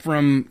came up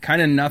from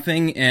kind of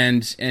nothing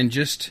and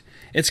just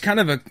it's kind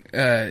of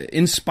a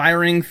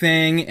inspiring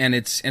thing, and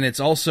it's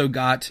also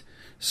got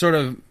sort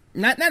of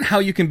not how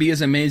you can be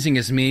as amazing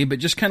as me, but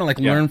just kind of like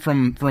learn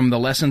from the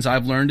lessons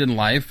I've learned in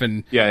life,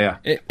 and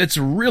it's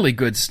really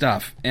good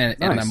stuff, and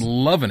I'm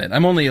loving it.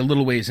 I'm only a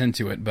little ways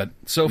into it, but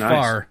so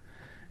far,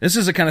 this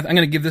is the kind of I'm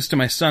going to give this to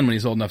my son when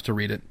he's old enough to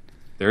read it.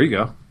 There you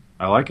go.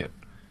 I like it.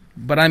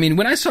 But I mean,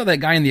 when I saw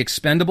that guy in The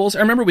Expendables, I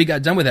remember we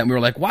got done with that and we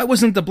were like, why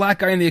wasn't the black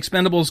guy in The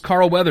Expendables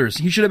Carl Weathers?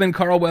 He should have been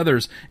Carl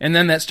Weathers. And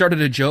then that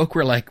started a joke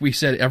where like we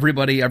said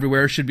everybody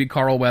everywhere should be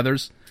Carl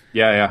Weathers.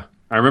 Yeah.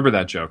 I remember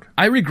that joke.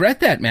 I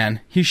regret that,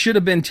 man. He should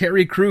have been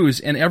Terry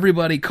Crews, and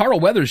Carl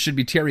Weathers should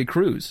be Terry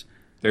Crews.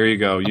 There you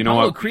go. You know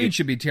Apollo what? Creed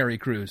should be Terry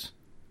Crews.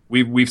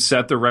 We've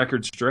set the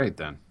record straight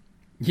then.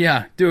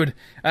 Yeah, dude.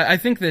 I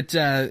think that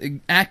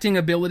acting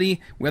ability,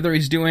 whether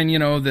he's doing,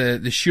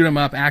 the shoot 'em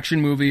up action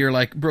movie or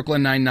like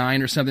Brooklyn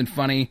Nine-Nine or something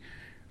funny,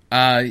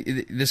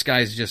 this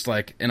guy's just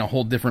like in a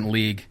whole different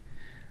league.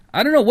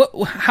 I don't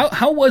know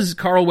how was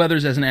Carl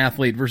Weathers as an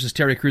athlete versus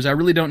Terry Crews. I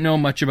really don't know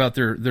much about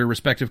their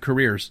respective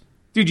careers.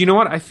 Dude, you know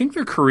what? I think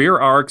their career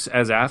arcs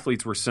as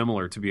athletes were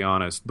similar, to be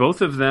honest.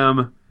 Both of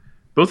them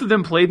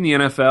played in the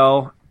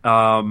NFL.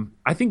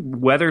 I think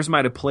Weathers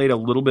might have played a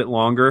little bit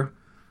longer.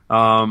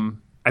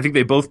 I think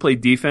they both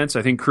played defense.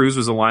 I think Crews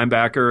was a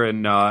linebacker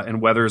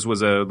and Weathers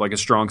was a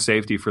strong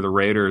safety for the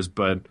Raiders.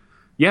 But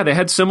yeah, they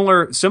had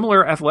similar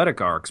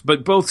athletic arcs,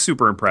 but both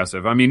super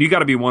impressive. I mean, you got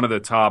to be one of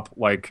the top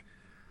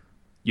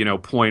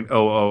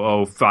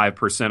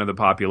 0.0005% of the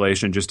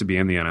population just to be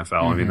in the NFL.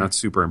 Mm-hmm. I mean, that's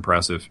super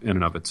impressive in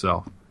and of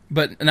itself.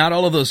 But not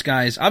all of those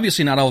guys,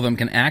 obviously not all of them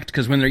can act,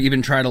 because when they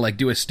even try to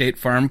do a State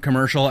Farm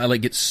commercial, I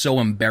get so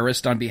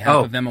embarrassed on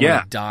behalf of them and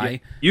want to die. Yeah.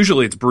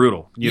 Usually it's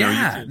brutal.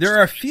 There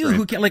are a few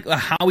who can, like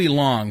Howie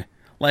Long.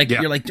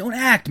 You're like, don't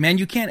act, man,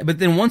 you can't. But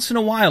then once in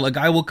a while, a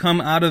guy will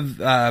come out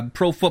of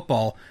pro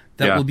football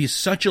that will be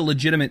such a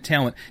legitimate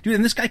talent. Dude,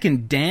 and this guy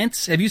can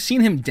dance. Have you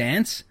seen him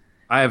dance?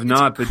 I have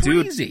not, but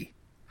crazy. Dude,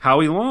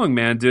 Howie Long,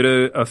 man, did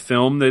a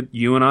film that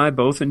you and I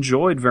both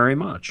enjoyed very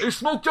much. He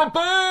smoked a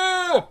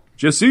ball!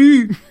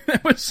 Jesse!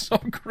 That was so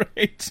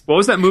great. What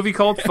was that movie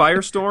called?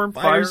 Firestorm?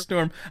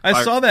 Firestorm.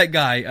 I saw that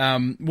guy,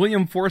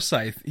 William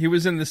Forsythe. He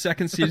was in the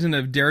second season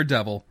of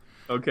Daredevil.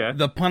 Okay.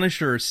 The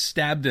Punisher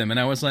stabbed him, and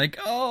I was like,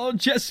 oh,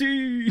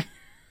 Jesse!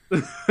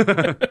 Dude,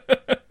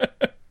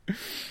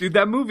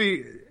 that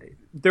movie,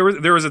 there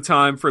was a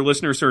time, for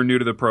listeners who are new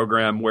to the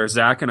program, where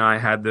Zach and I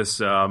had this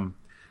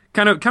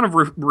kind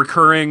of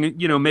recurring,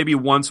 maybe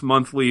once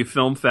monthly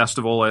film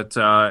festival at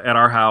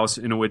our house,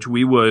 in which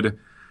we would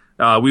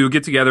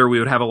get together, we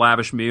would have a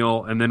lavish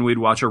meal, and then we'd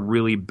watch a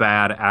really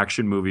bad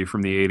action movie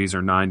from the 80s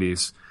or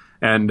 90s.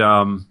 And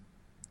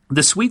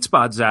the sweet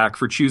spot, Zach,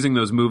 for choosing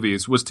those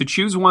movies was to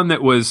choose one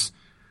that was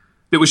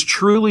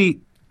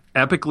truly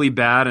epically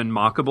bad and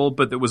mockable,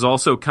 but that was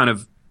also kind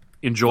of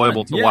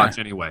enjoyable to watch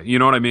anyway. You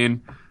know what I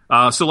mean?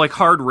 So like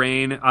Hard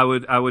Rain, I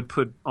would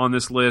put on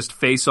this list.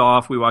 Face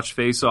Off, we watched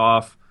Face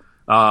Off.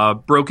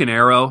 Broken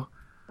Arrow.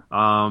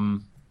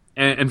 And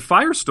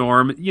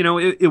Firestorm,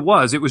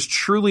 it was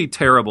truly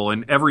terrible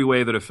in every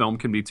way that a film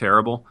can be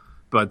terrible,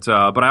 but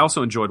I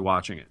also enjoyed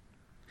watching it.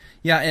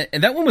 Yeah,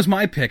 and that one was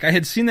my pick. I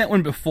had seen that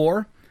one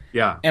before.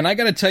 Yeah. And I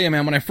got to tell you,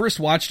 man, when I first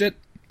watched it,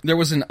 there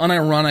was an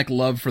unironic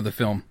love for the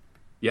film.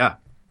 Yeah.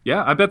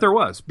 Yeah, I bet there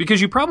was.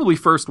 Because you probably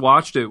first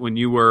watched it when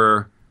you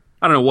were,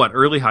 I don't know what,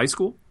 early high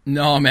school?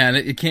 No, man,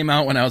 it came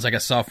out when I was like a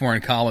sophomore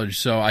in college,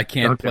 so I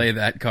can't play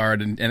that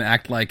card and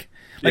act like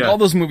all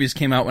those movies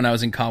came out when I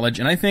was in college,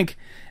 and I think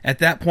at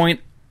that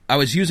point I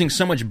was using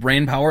so much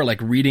brain power,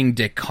 like reading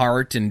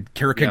Descartes and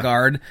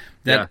Kierkegaard,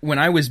 that when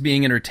I was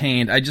being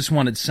entertained, I just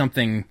wanted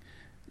something,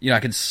 I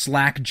could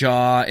slack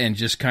jaw and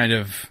just kind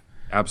of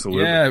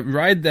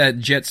ride that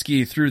jet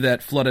ski through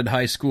that flooded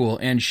high school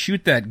and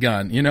shoot that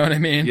gun. You know what I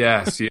mean?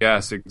 Yes,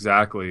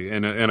 exactly.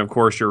 And of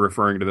course you're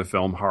referring to the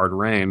film Hard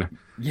Rain,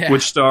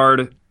 which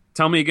starred.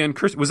 Tell me again,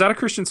 was that a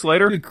Christian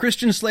Slater? Dude,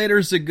 Christian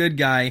Slater's a good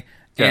guy.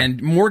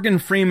 And Morgan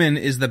Freeman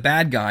is the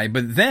bad guy,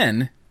 but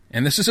then,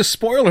 and this is a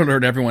spoiler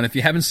alert, everyone, if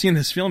you haven't seen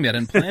this film yet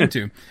and plan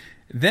to,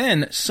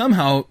 then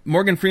somehow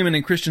Morgan Freeman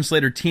and Christian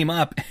Slater team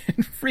up,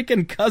 and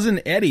freaking Cousin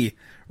Eddie,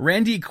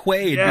 Randy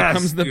Quaid,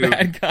 becomes the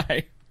bad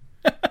guy.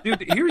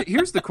 Dude,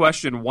 here's the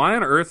question. Why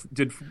on earth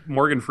did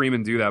Morgan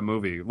Freeman do that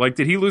movie?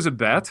 Did he lose a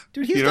bet?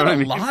 Dude, he's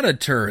done a lot of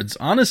turds,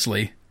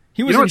 honnody.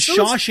 He was in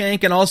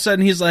Shawshank, and all of a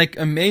sudden he's like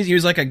amazing. He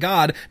was like a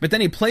god, but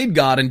then he played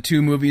God in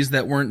two movies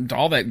that weren't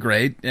all that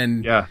great.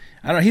 And I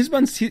don't know. He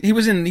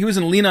was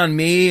in Lean on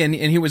Me, and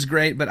he was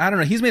great. But I don't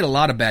know. He's made a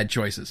lot of bad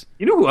choices.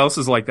 You know who else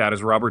is like that?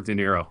 Is Robert De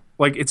Niro.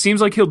 It seems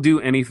like he'll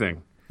do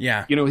anything.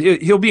 Yeah.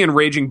 He'll be in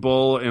Raging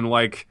Bull and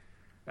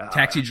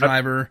Taxi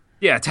Driver.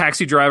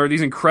 Taxi Driver.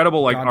 These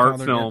incredible art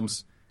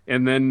films.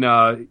 and then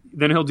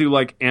he'll do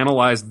like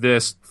analyze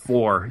this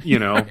for, you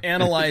know.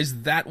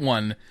 Analyze that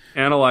one.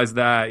 Analyze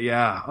that,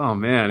 yeah. Oh,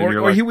 man.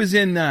 Or like, he was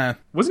in...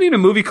 wasn't he in a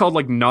movie called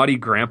like Naughty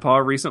Grandpa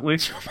recently?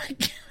 Oh, my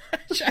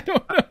gosh, I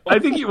don't know. I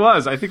think he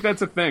was. I think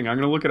that's a thing. I'm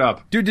going to look it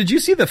up. Dude, did you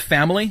see The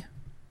Family?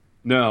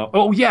 No.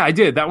 Oh, yeah, I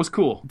did. That was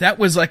cool. That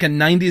was like a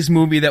 90s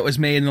movie that was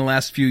made in the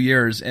last few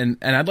years, and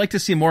I'd like to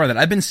see more of that.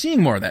 I've been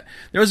seeing more of that.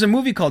 There was a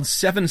movie called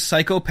Seven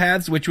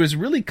Psychopaths, which was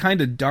really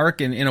kind of dark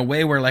and in a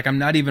way where like I'm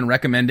not even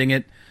recommending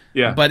it.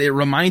 Yeah. But it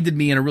reminded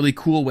me in a really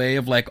cool way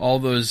of like all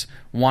those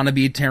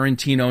wannabe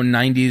Tarantino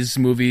 90s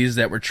movies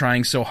that were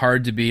trying so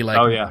hard to be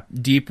like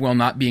deep while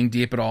not being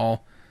deep at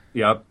all.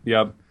 Yep.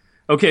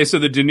 Okay, so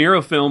the De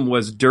Niro film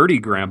was Dirty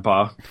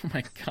Grandpa. Oh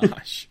my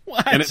gosh.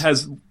 What? And it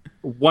has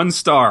 1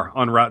 star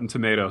on Rotten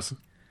Tomatoes.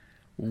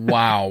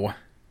 Wow.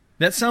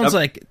 That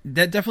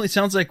definitely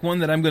sounds like one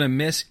that I'm going to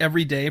miss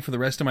every day for the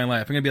rest of my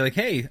life. I'm going to be like,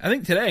 hey, I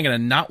think today I'm going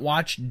to not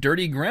watch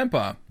Dirty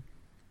Grandpa.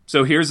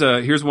 So here's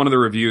one of the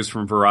reviews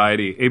from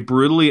Variety. A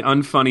brutally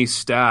unfunny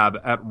stab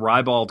at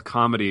ribald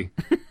comedy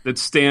that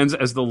stands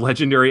as the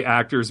legendary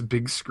actor's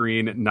big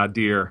screen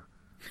nadir.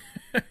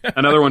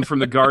 Another one from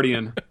The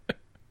Guardian.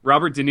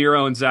 Robert De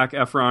Niro and Zac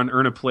Efron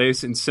earn a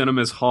place in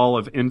cinema's hall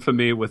of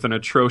infamy with an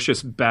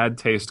atrocious bad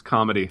taste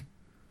comedy.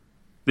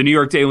 The New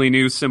York Daily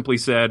News simply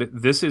said,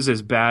 "This is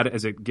as bad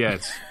as it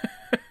gets."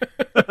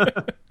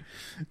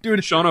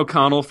 Dude, Sean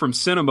O'Connell from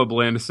Cinema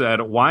Blend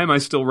said, "Why am I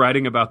still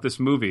writing about this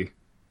movie?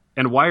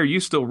 And why are you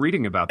still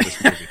reading about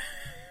this movie?"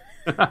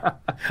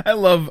 I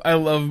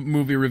love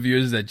movie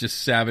reviews that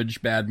just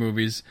savage bad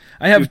movies.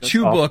 I have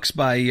two books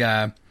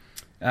by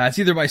it's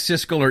either by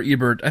Siskel or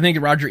Ebert. I think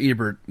Roger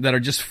Ebert, that are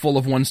just full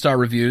of 1-star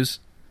reviews.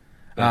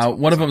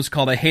 One of them is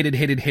called "I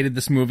hated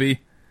this movie."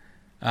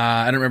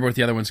 I don't remember what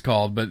the other one's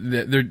called, but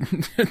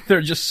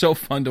they're just so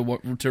fun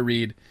to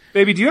read.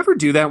 Baby, do you ever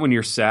do that when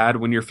you're sad,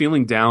 when you're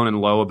feeling down and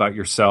low about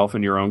yourself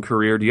and your own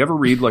career? Do you ever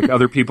read like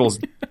other people's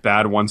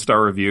bad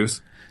 1-star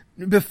reviews?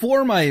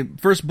 Before my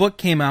first book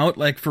came out,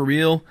 like for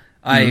real,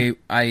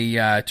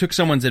 I took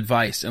someone's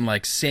advice and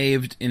like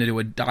saved into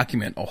a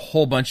document a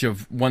whole bunch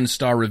of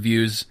 1-star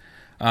reviews,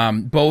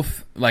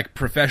 both like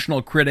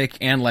professional critic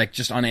and like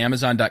just on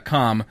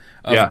Amazon.com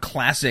of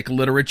classic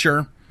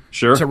literature.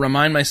 Sure. To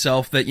remind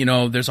myself that, you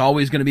know, there's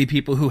always going to be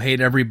people who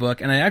hate every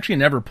book. And I actually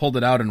never pulled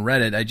it out and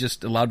read it. I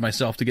just allowed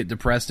myself to get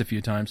depressed a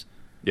few times.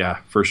 Yeah,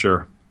 for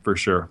sure. For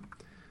sure.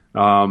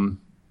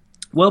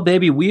 Well,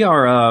 baby, we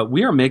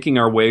are making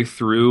our way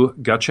through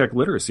Gut Check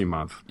Literacy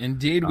Month.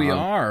 Indeed, we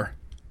are.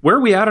 Where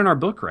are we at in our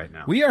book right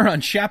now? We are on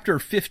Chapter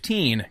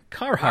 15,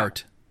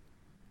 Carhartt.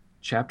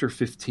 Chapter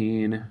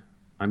 15.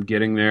 I'm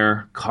getting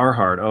there.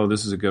 Carhartt. Oh,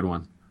 this is a good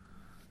one.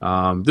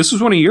 This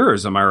was one of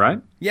yours, am I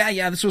right?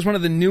 Yeah, this was one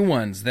of the new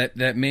ones that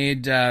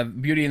made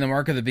Beauty and the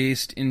Mark of the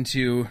Beast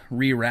into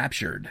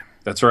Re-Raptured.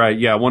 That's right.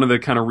 Yeah, one of the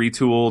kind of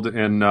retooled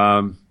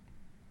and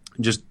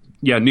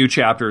new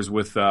chapters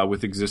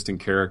with existing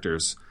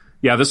characters.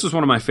 Yeah, this was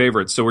one of my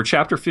favorites. So we're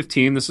chapter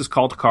 15. This is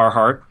called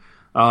Carhartt.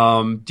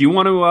 Do you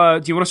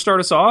want to start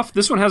us off?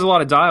 This one has a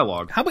lot of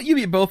dialogue. How about you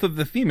be both of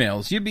the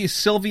females? You'd be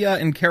Sylvia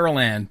and Carol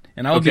Ann,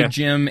 and I'll be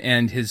Jim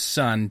and his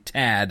son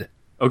Tad.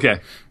 Okay.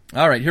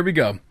 All right, here we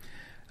go.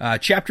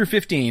 Chapter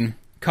 15,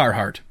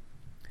 Carhartt.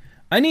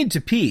 "I need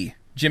to pee,"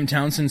 Jim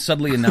Townsend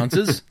suddenly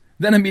announces,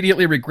 then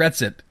immediately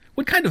regrets it.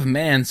 What kind of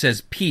man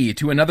says pee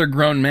to another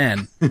grown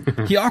man?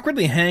 He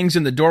awkwardly hangs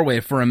in the doorway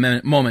for a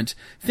moment,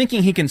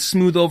 thinking he can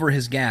smooth over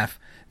his gaffe,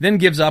 then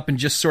gives up and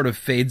just sort of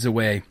fades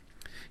away.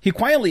 He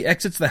quietly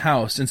exits the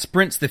house and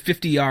sprints the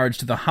 50 yards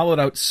to the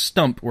hollowed-out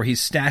stump where he's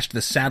stashed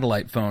the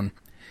satellite phone.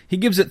 He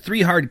gives it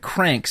 3 hard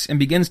cranks and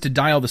begins to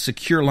dial the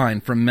secure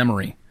line from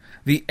memory.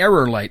 The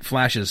error light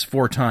flashes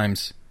 4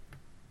 times.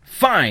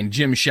 "Fine,"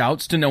 Jim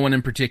shouts to no one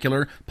in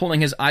particular, pulling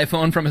his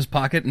iPhone from his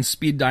pocket and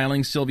speed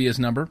dialing Sylvia's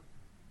number.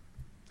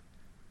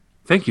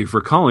 "Thank you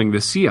for calling the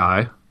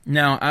CI."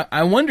 Now,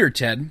 I wonder,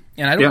 Ted,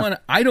 and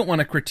I don't want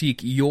to critique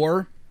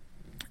your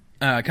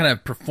kind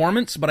of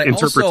performance, but I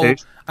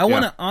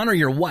want to honor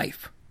your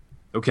wife.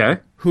 Okay.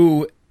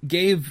 Who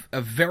gave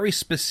a very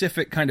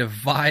specific kind of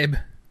vibe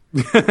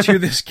to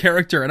this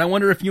character, and I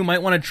wonder if you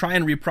might want to try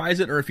and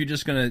reprise it, or if you're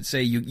just going to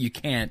say you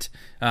can't.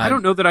 I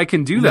don't know that I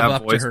can do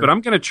that voice, but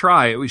I'm going to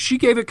try. She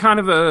gave it kind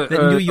of a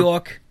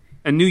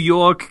New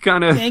York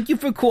kind of. "Thank you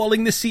for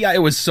calling the CI."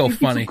 It was so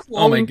funny.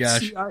 Oh my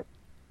gosh!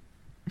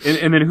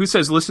 And then who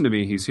says, "Listen to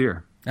me, he's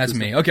here"? That's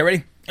me. Okay,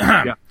 ready?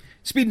 Yeah.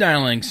 Speed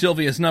dialing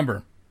Sylvia's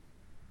number.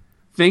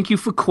 "Thank you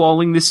for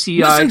calling the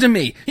CI." "Listen to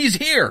me, he's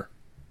here."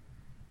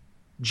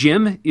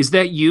 "Jim, is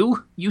that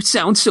you? You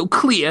sound so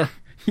clear."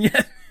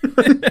 Yeah.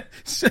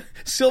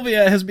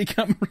 Sylvia has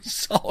become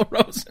Saul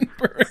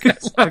Rosenberg.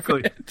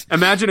 Exactly.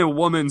 Imagine a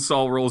woman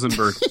Saul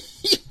Rosenberg.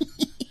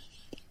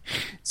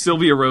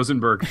 Sylvia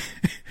Rosenberg.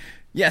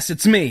 "Yes,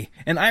 it's me.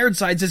 And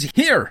Ironsides is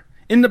here,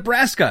 in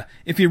Nebraska.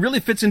 If he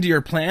really fits into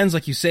your plans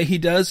like you say he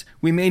does,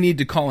 we may need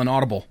to call an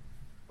audible."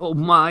 "Oh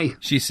my,"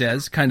 she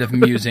says, kind of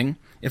musing.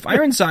 "If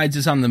Ironsides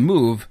is on the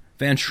move,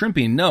 Van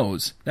Shrimpy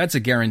knows. That's a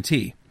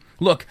guarantee.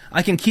 Look,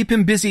 I can keep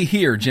him busy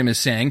here, Jim is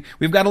saying.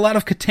 We've got a lot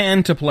of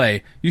Catan to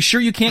play. You sure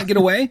you can't get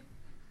away?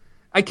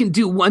 I can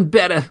do one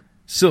better,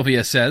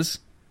 Sylvia says.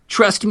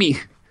 Trust me.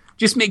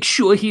 Just make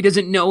sure he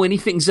doesn't know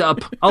anything's up.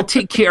 I'll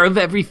take care of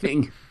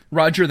everything.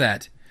 Roger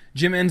that.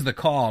 Jim ends the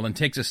call and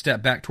takes a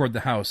step back toward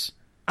the house.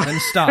 Then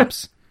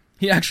stops.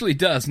 He actually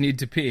does need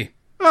to pee.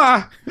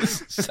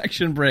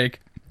 Section break.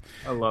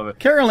 I love it.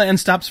 Carol Ann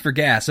stops for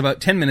gas about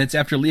 10 minutes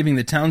after leaving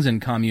the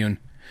Townsend commune.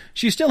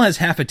 She still has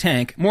half a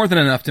tank, more than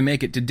enough to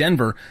make it to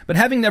Denver, but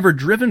having never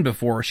driven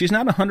before, she's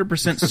not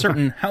 100%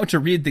 certain how to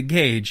read the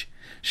gauge.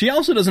 She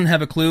also doesn't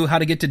have a clue how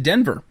to get to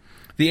Denver.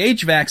 The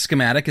HVAC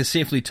schematic is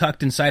safely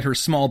tucked inside her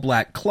small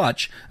black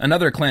clutch,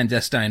 another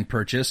clandestine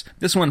purchase,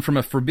 this one from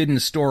a forbidden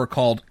store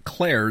called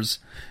Claire's.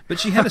 But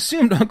she had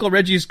assumed Uncle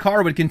Reggie's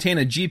car would contain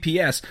a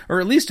GPS,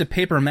 or at least a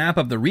paper map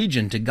of the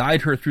region to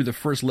guide her through the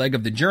first leg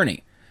of the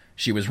journey.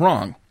 She was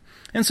wrong.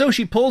 And so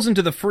she pulls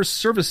into the first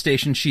service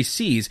station she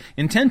sees,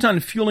 intent on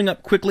fueling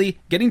up quickly,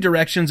 getting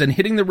directions, and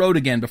hitting the road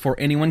again before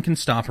anyone can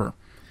stop her.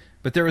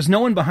 But there is no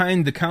one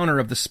behind the counter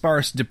of the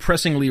sparse,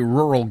 depressingly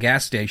rural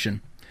gas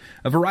station.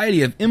 A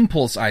variety of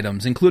impulse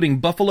items, including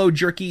buffalo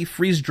jerky,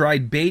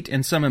 freeze-dried bait,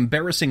 and some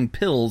embarrassing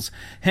pills,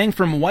 hang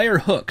from wire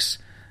hooks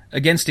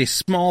against a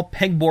small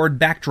pegboard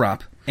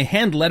backdrop. A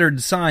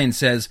hand-lettered sign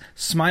says,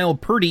 "Smile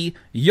Purdy,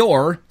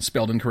 you're,"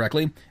 spelled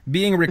incorrectly,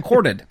 "being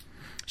recorded."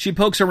 She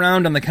pokes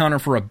around on the counter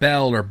for a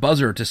bell or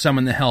buzzer to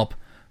summon the help.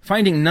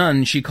 Finding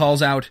none, she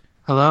calls out,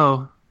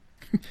 Hello?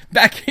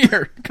 "Back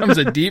here," comes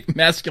a deep,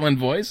 masculine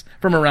voice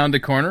from around the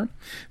corner.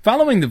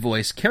 Following the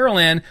voice, Carol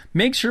Ann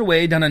makes her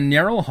way down a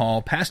narrow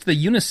hall past the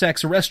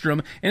unisex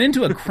restroom and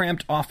into a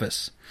cramped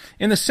office.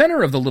 In the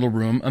center of the little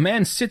room, a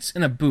man sits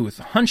in a booth,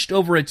 hunched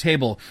over a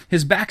table,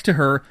 his back to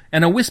her,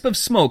 and a wisp of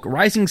smoke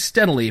rising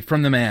steadily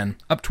from the man,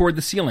 up toward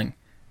the ceiling.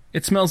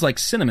 It smells like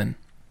cinnamon.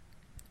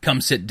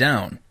 "Come sit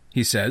down,"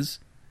 he says.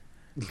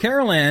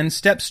 Carol Ann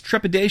steps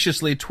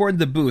trepidatiously toward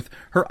the booth,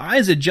 her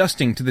eyes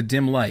adjusting to the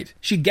dim light.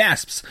 She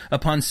gasps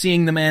upon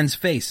seeing the man's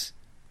face.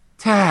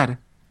 Tad.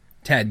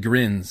 Tad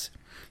grins.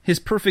 His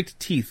perfect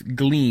teeth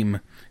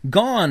gleam.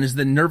 Gone is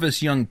the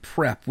nervous young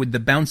prep with the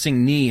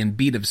bouncing knee and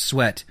bead of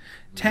sweat.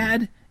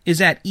 Tad is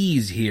at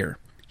ease here.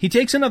 He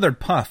takes another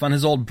puff on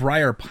his old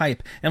briar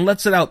pipe and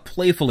lets it out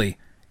playfully.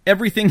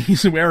 Everything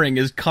he's wearing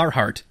is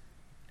Carhartt.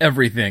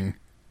 Everything.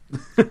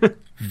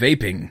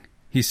 "Vaping,"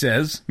 he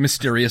says,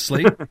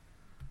 mysteriously.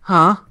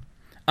 Huh?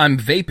 "I'm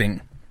vaping.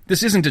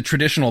 This isn't a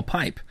traditional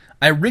pipe.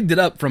 I rigged it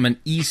up from an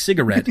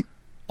e-cigarette.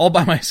 All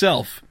by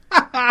myself.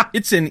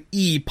 It's an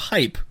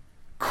e-pipe.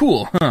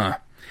 Cool, huh?"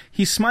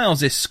 He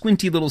smiles a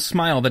squinty little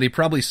smile that he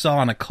probably saw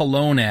on a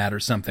cologne ad or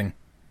something.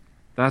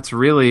 That's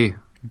really...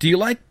 "Do you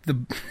like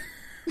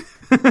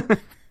the..."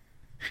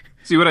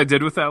 See what I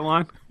did with that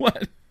line?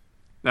 What?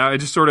 Now I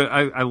just sort of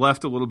I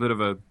left a little bit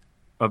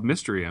of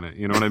mystery in it.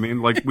 You know what I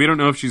mean? Like, we don't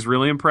know if she's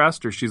really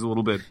impressed or she's a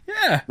little bit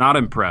not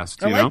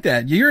impressed. I You know? like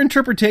that. Your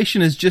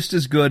interpretation is just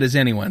as good as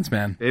anyone's,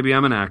 man. Maybe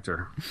I'm an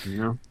actor. You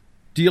know?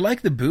 "Do you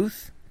like the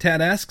booth?"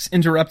 Tad asks,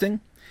 interrupting.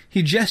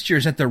 He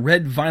gestures at the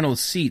red vinyl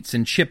seats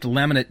and chipped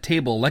laminate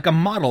table like a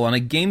model on a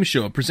game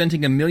show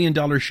presenting $1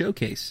 million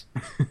showcase.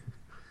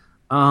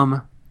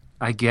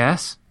 I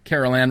guess.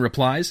 Carol Ann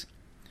replies.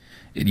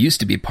 "It used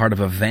to be part of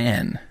a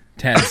van,"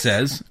 Tad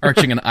says,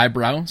 arching an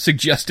eyebrow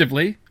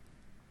suggestively.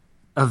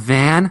 A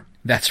van?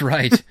 That's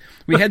right.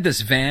 We had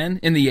this van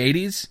in the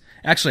 80s.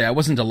 Actually, I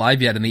wasn't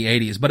alive yet in the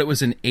 80s, but it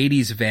was an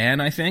 80s van,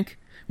 I think,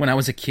 when I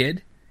was a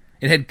kid.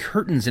 It had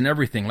curtains and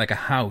everything, like a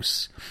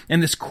house.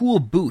 And this cool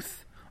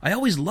booth. I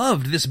always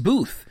loved this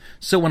booth.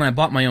 So when I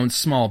bought my own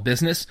small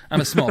business,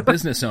 I'm a small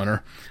business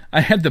owner,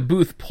 I had the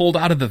booth pulled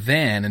out of the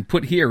van and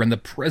put here in the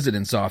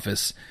president's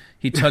office.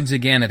 He tugs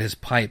again at his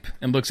pipe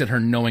and looks at her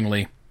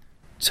knowingly.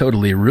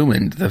 "Totally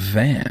ruined the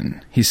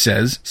van," he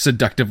says,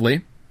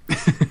 seductively.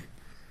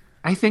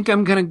 I think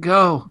I'm gonna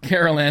go.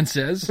 Carol Ann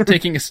says,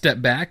 taking a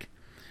step back.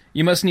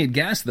 "You must need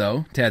gas,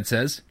 though," Tad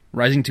says,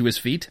 rising to his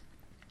feet.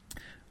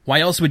 "Why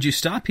else would you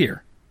stop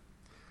here?"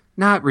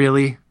 Not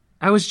really.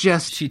 I was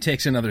just... She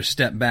takes another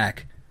step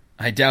back.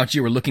 "I doubt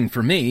you were looking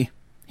for me."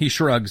 He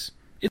shrugs.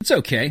 "It's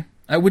okay.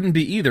 I wouldn't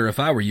be either if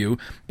I were you.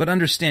 But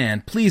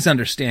understand, please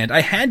understand, I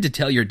had to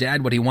tell your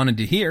dad what he wanted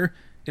to hear.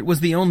 It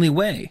was the only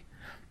way.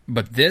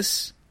 But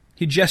this..."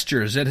 He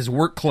gestures at his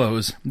work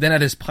clothes, then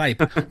at his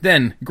pipe,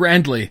 then,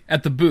 grandly,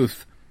 at the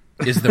booth,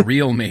 "is the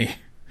real me.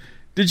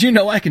 Did you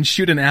know I can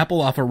shoot an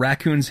apple off a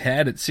raccoon's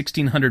head at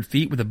 1,600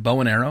 feet with a bow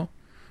and arrow?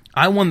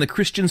 I won the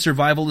Christian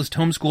Survivalist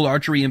Homeschool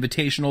Archery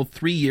Invitational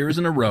 3 years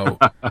in a row."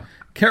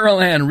 Carol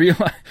Ann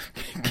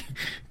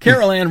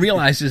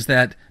realizes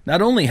that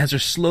not only has her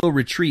slow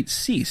retreat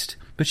ceased,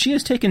 but she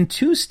has taken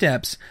 2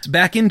 steps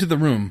back into the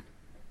room.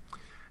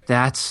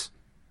 That's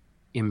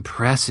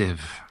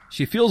impressive.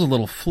 She feels a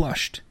little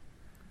flushed.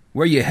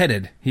 "Where you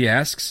headed?" he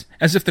asks,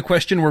 as if the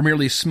question were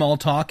merely small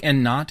talk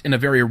and not, in a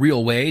very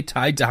real way,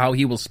 tied to how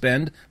he will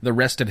spend the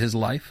rest of his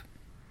life.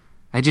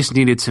 I just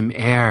needed some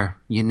air,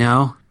 you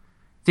know?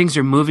 Things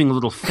are moving a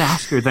little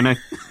faster than I...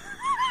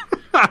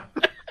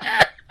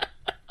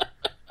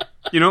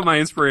 You know what my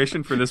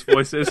inspiration for this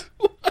voice is?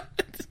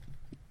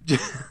 Do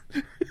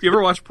you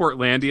ever watch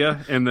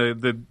Portlandia and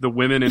the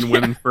women and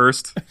women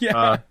first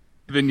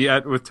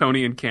vignette with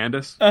Tony and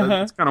Candace?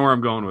 That's kind of where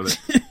I'm going with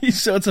it.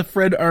 So it's a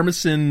Fred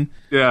Armisen.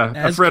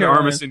 Yeah, a Fred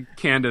Armisen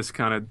Candace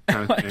kind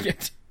of thing.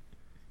 It.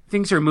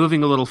 Things are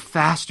moving a little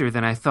faster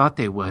than I thought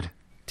they would.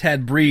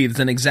 Tad breathes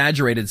an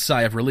exaggerated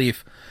sigh of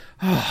relief.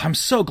 Oh, I'm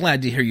so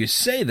glad to hear you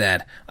say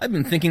that. I've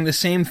been thinking the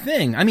same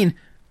thing. I mean,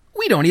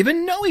 we don't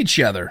even know each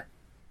other.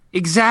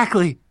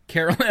 Exactly.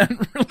 Carol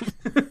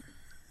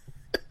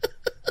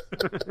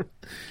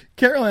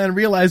Ann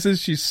realizes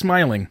she's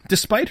smiling,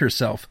 despite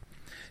herself.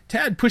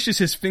 Tad pushes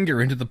his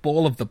finger into the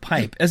bowl of the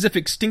pipe, as if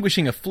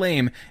extinguishing a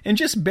flame, and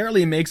just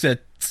barely makes a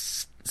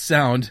tss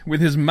sound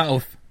with his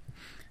mouth.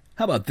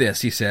 How about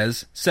this, he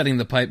says, setting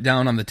the pipe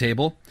down on the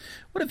table.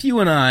 What if you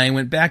and I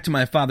went back to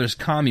my father's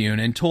commune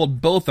and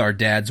told both our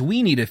dads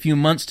we need a few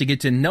months to get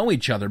to know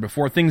each other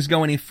before things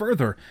go any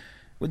further?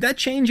 Would that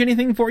change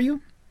anything for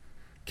you?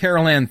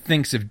 Carol Ann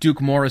thinks of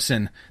Duke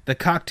Morrison, the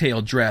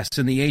cocktail dress,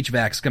 and the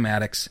HVAC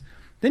schematics.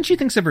 Then she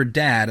thinks of her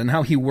dad and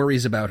how he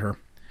worries about her.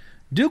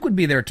 Duke would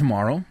be there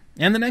tomorrow,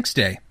 and the next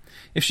day.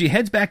 If she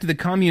heads back to the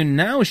commune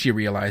now, she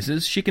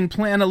realizes, she can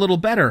plan a little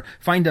better,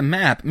 find a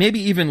map, maybe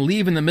even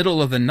leave in the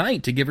middle of the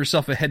night to give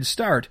herself a head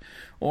start.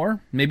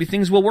 Or maybe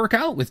things will work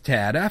out with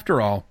Tad,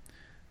 after all.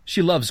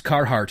 She loves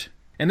Carhart,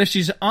 and if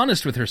she's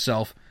honest with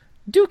herself,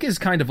 Duke is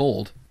kind of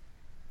old.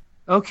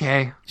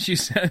 Okay, she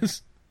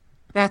says.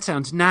 That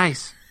sounds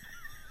nice.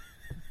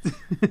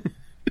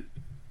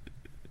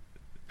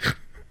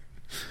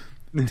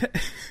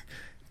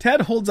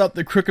 Tad holds out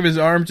the crook of his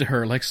arm to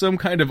her like some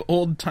kind of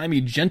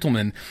old-timey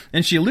gentleman,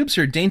 and she loops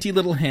her dainty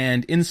little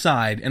hand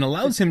inside and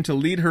allows him to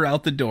lead her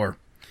out the door.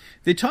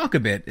 They talk a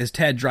bit as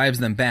Tad drives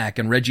them back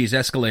in Reggie's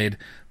Escalade,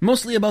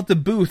 mostly about the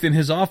booth in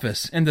his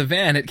office and the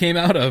van it came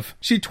out of.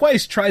 She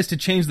twice tries to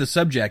change the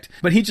subject,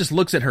 but he just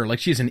looks at her like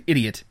she's an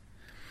idiot.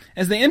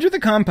 As they enter the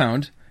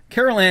compound,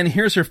 Carol Ann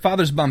hears her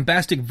father's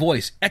bombastic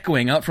voice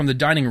echoing out from the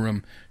dining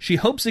room. She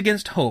hopes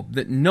against hope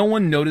that no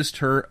one noticed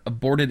her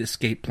aborted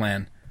escape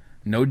plan.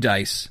 No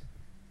dice.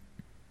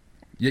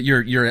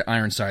 You're at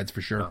Ironsides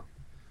for sure.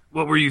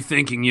 What were you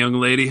thinking, young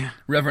lady?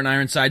 Reverend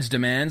Ironsides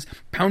demands,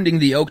 pounding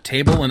the oak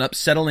table and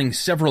upsettling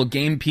several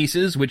game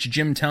pieces, which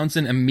Jim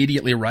Townsend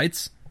immediately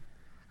writes.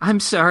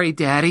 I'm sorry,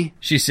 Daddy,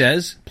 she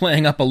says,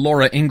 playing up a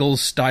Laura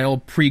Ingalls-style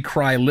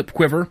pre-cry lip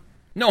quiver.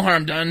 No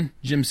harm done,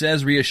 Jim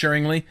says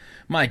reassuringly.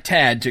 My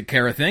Tad took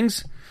care of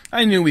things.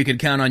 I knew we could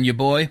count on you,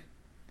 boy.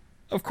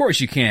 Of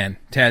course you can,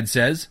 Tad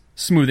says,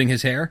 smoothing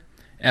his hair.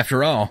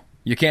 After all,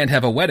 you can't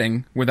have a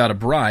wedding without a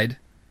bride.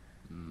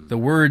 The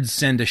words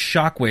send a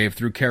shockwave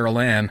through Carol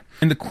Ann.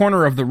 In the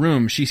corner of the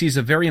room, she sees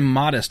a very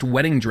modest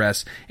wedding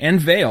dress and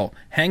veil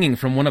hanging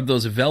from one of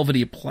those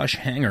velvety plush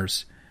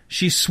hangers.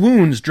 She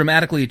swoons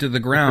dramatically to the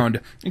ground,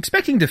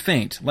 expecting to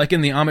faint, like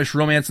in the Amish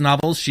romance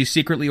novels she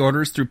secretly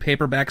orders through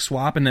paperback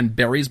swap and then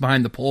buries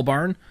behind the pole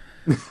barn.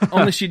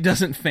 Only she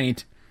doesn't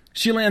faint.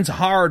 She lands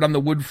hard on the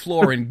wood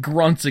floor and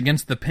grunts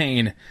against the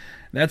pain.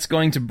 That's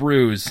going to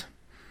bruise.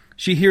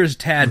 She hears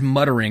Tad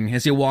muttering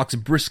as he walks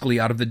briskly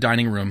out of the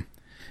dining room.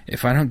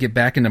 If I don't get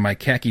back into my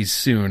khakis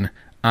soon,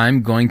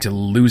 I'm going to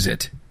lose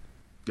it.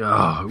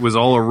 Oh, it was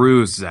all a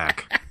ruse,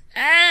 Zach.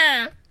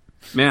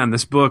 Man,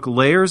 this book,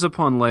 layers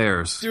upon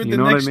layers. Dude, you the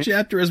know next what I mean?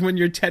 chapter is when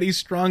you're Teddy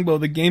Strongbow.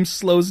 The game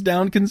slows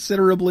down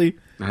considerably.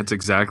 That's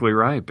exactly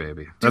right,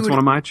 baby. That's one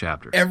of my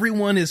chapters.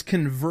 Everyone is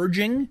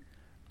converging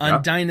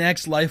on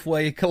Dynex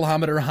Lifeway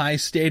Kilometer High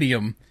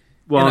Stadium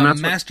in a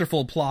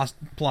masterful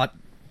plot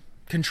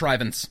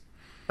contrivance.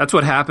 That's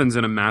what happens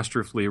in a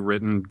masterfully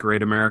written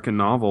great American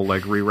novel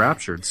like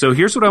Re-Raptured. So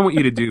here's what I want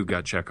you to do,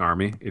 Gut Check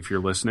Army, if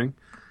you're listening.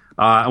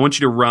 I want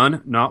you to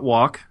run, not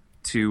walk,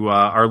 to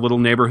our little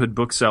neighborhood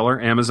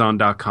bookseller,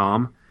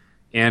 Amazon.com,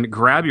 and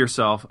grab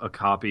yourself a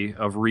copy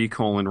of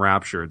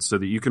Raptured so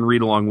that you can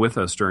read along with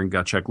us during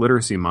Gut Check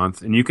Literacy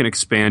Month, and you can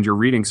expand your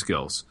reading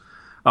skills.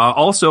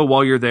 Also,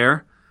 while you're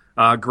there,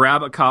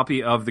 grab a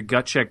copy of the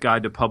Gut Check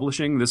Guide to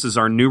Publishing. This is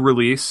our new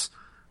release.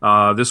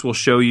 This will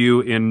show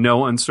you in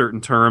no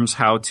uncertain terms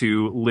how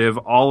to live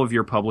all of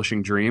your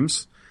publishing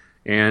dreams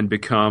and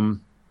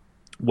become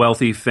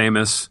wealthy,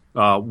 famous,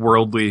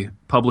 worldly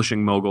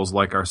publishing moguls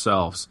like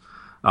ourselves.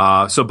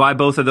 So buy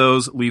both of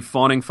those, leave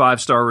fawning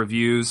 5-star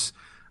reviews,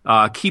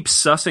 keep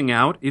sussing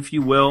out, if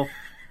you will,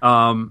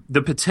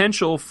 the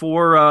potential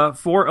for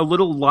a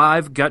little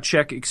live gut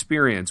check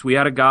experience. We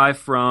had a guy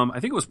from, I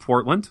think it was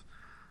Portland,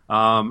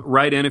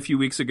 write in a few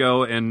weeks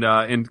ago and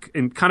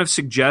kind of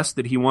suggest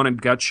that he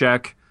wanted Gut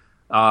Check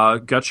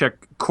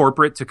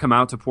corporate to come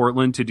out to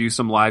Portland to do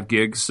some live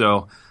gigs.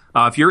 So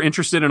if you're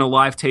interested in a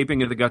live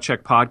taping of the Gut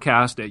Check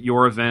podcast at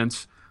your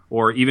event,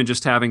 or even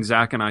just having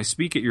Zach and I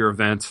speak at your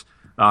event,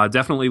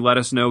 definitely let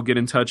us know. Get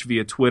in touch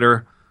via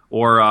Twitter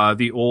or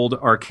the old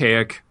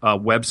archaic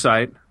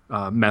website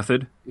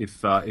method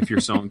if you're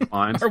so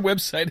inclined. Our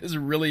website is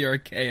really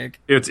archaic.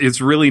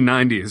 It's really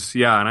 90s,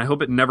 yeah, and I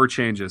hope it never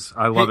changes.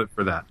 I love it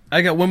for that.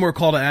 I got one more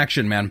call to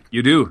action, man.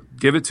 You do.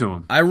 Give it to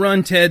him. I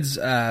run Ted's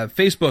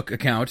Facebook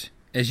account,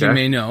 as you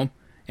may know,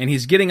 and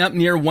he's getting up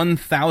near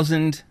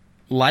 1,000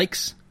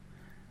 likes.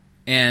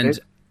 And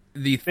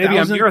the maybe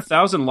I'm near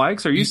 1,000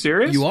 likes. Are you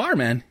serious? You are,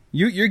 man.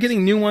 You're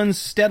getting new ones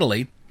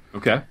steadily.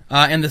 Okay.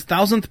 And the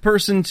 1,000th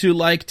person to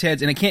like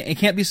Ted's, and it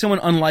can't be someone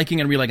unliking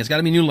and reliking. It's got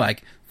to be new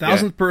like.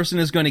 1,000th person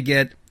is going to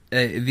get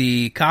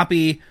the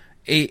copy,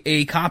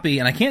 a copy,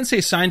 and I can't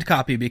say signed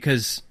copy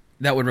because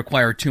that would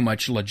require too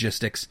much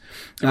logistics.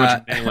 Too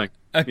much mailing.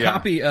 A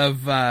copy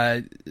of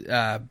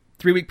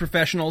 3 Week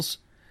Professionals,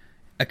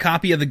 a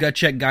copy of the Gut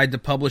Check Guide to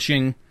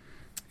Publishing,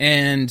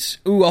 and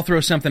I'll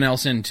throw something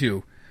else in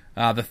too.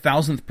 The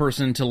 1,000th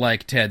person to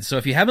like Ted's. So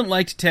if you haven't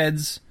liked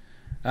Ted's,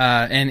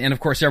 and of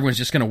course everyone's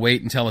just going to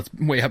wait until it's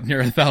way up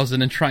near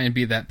 1,000 and try and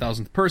be that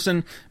 1,000th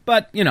person.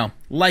 But,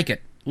 like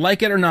it.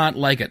 Like it or not,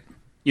 like it.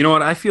 You know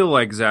what? I feel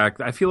like, Zach,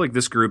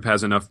 this group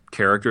has enough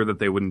character that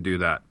they wouldn't do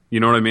that. You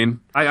know what I mean?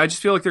 I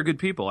just feel like they're good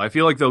people. I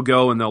feel like they'll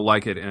go and they'll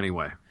like it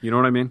anyway. You know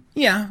what I mean?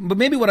 Yeah, but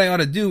maybe what I ought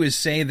to do is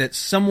say that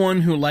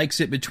someone who likes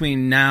it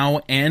between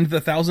now and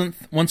the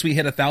 1,000th, once we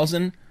hit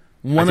 1,000,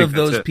 one of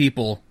those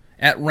people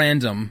at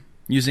random,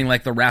 using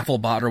like the raffle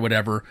bot or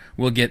whatever,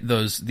 will get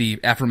the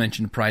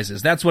aforementioned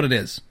prizes. That's what it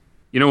is.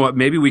 You know what?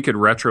 Maybe we could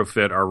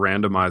retrofit our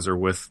randomizer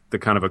with the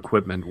kind of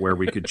equipment where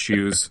we could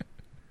choose.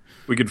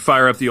 We could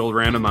fire up the old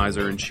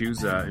randomizer and choose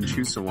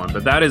someone.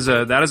 But that is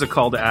a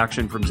call to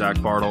action from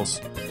Zach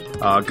Bartels.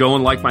 Go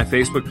and like my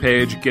Facebook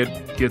page. Get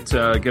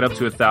up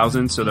to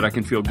 1,000 so that I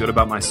can feel good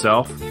about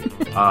myself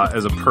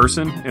as a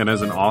person and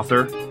as an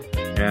author.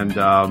 And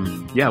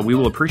we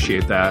will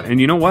appreciate that. And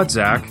you know what,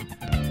 Zach?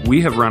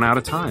 We have run out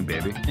of time,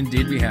 baby.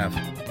 Indeed, we have.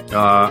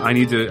 I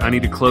need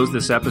to close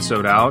this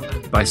episode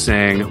out by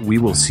saying we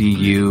will see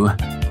you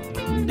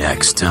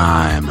next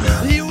time.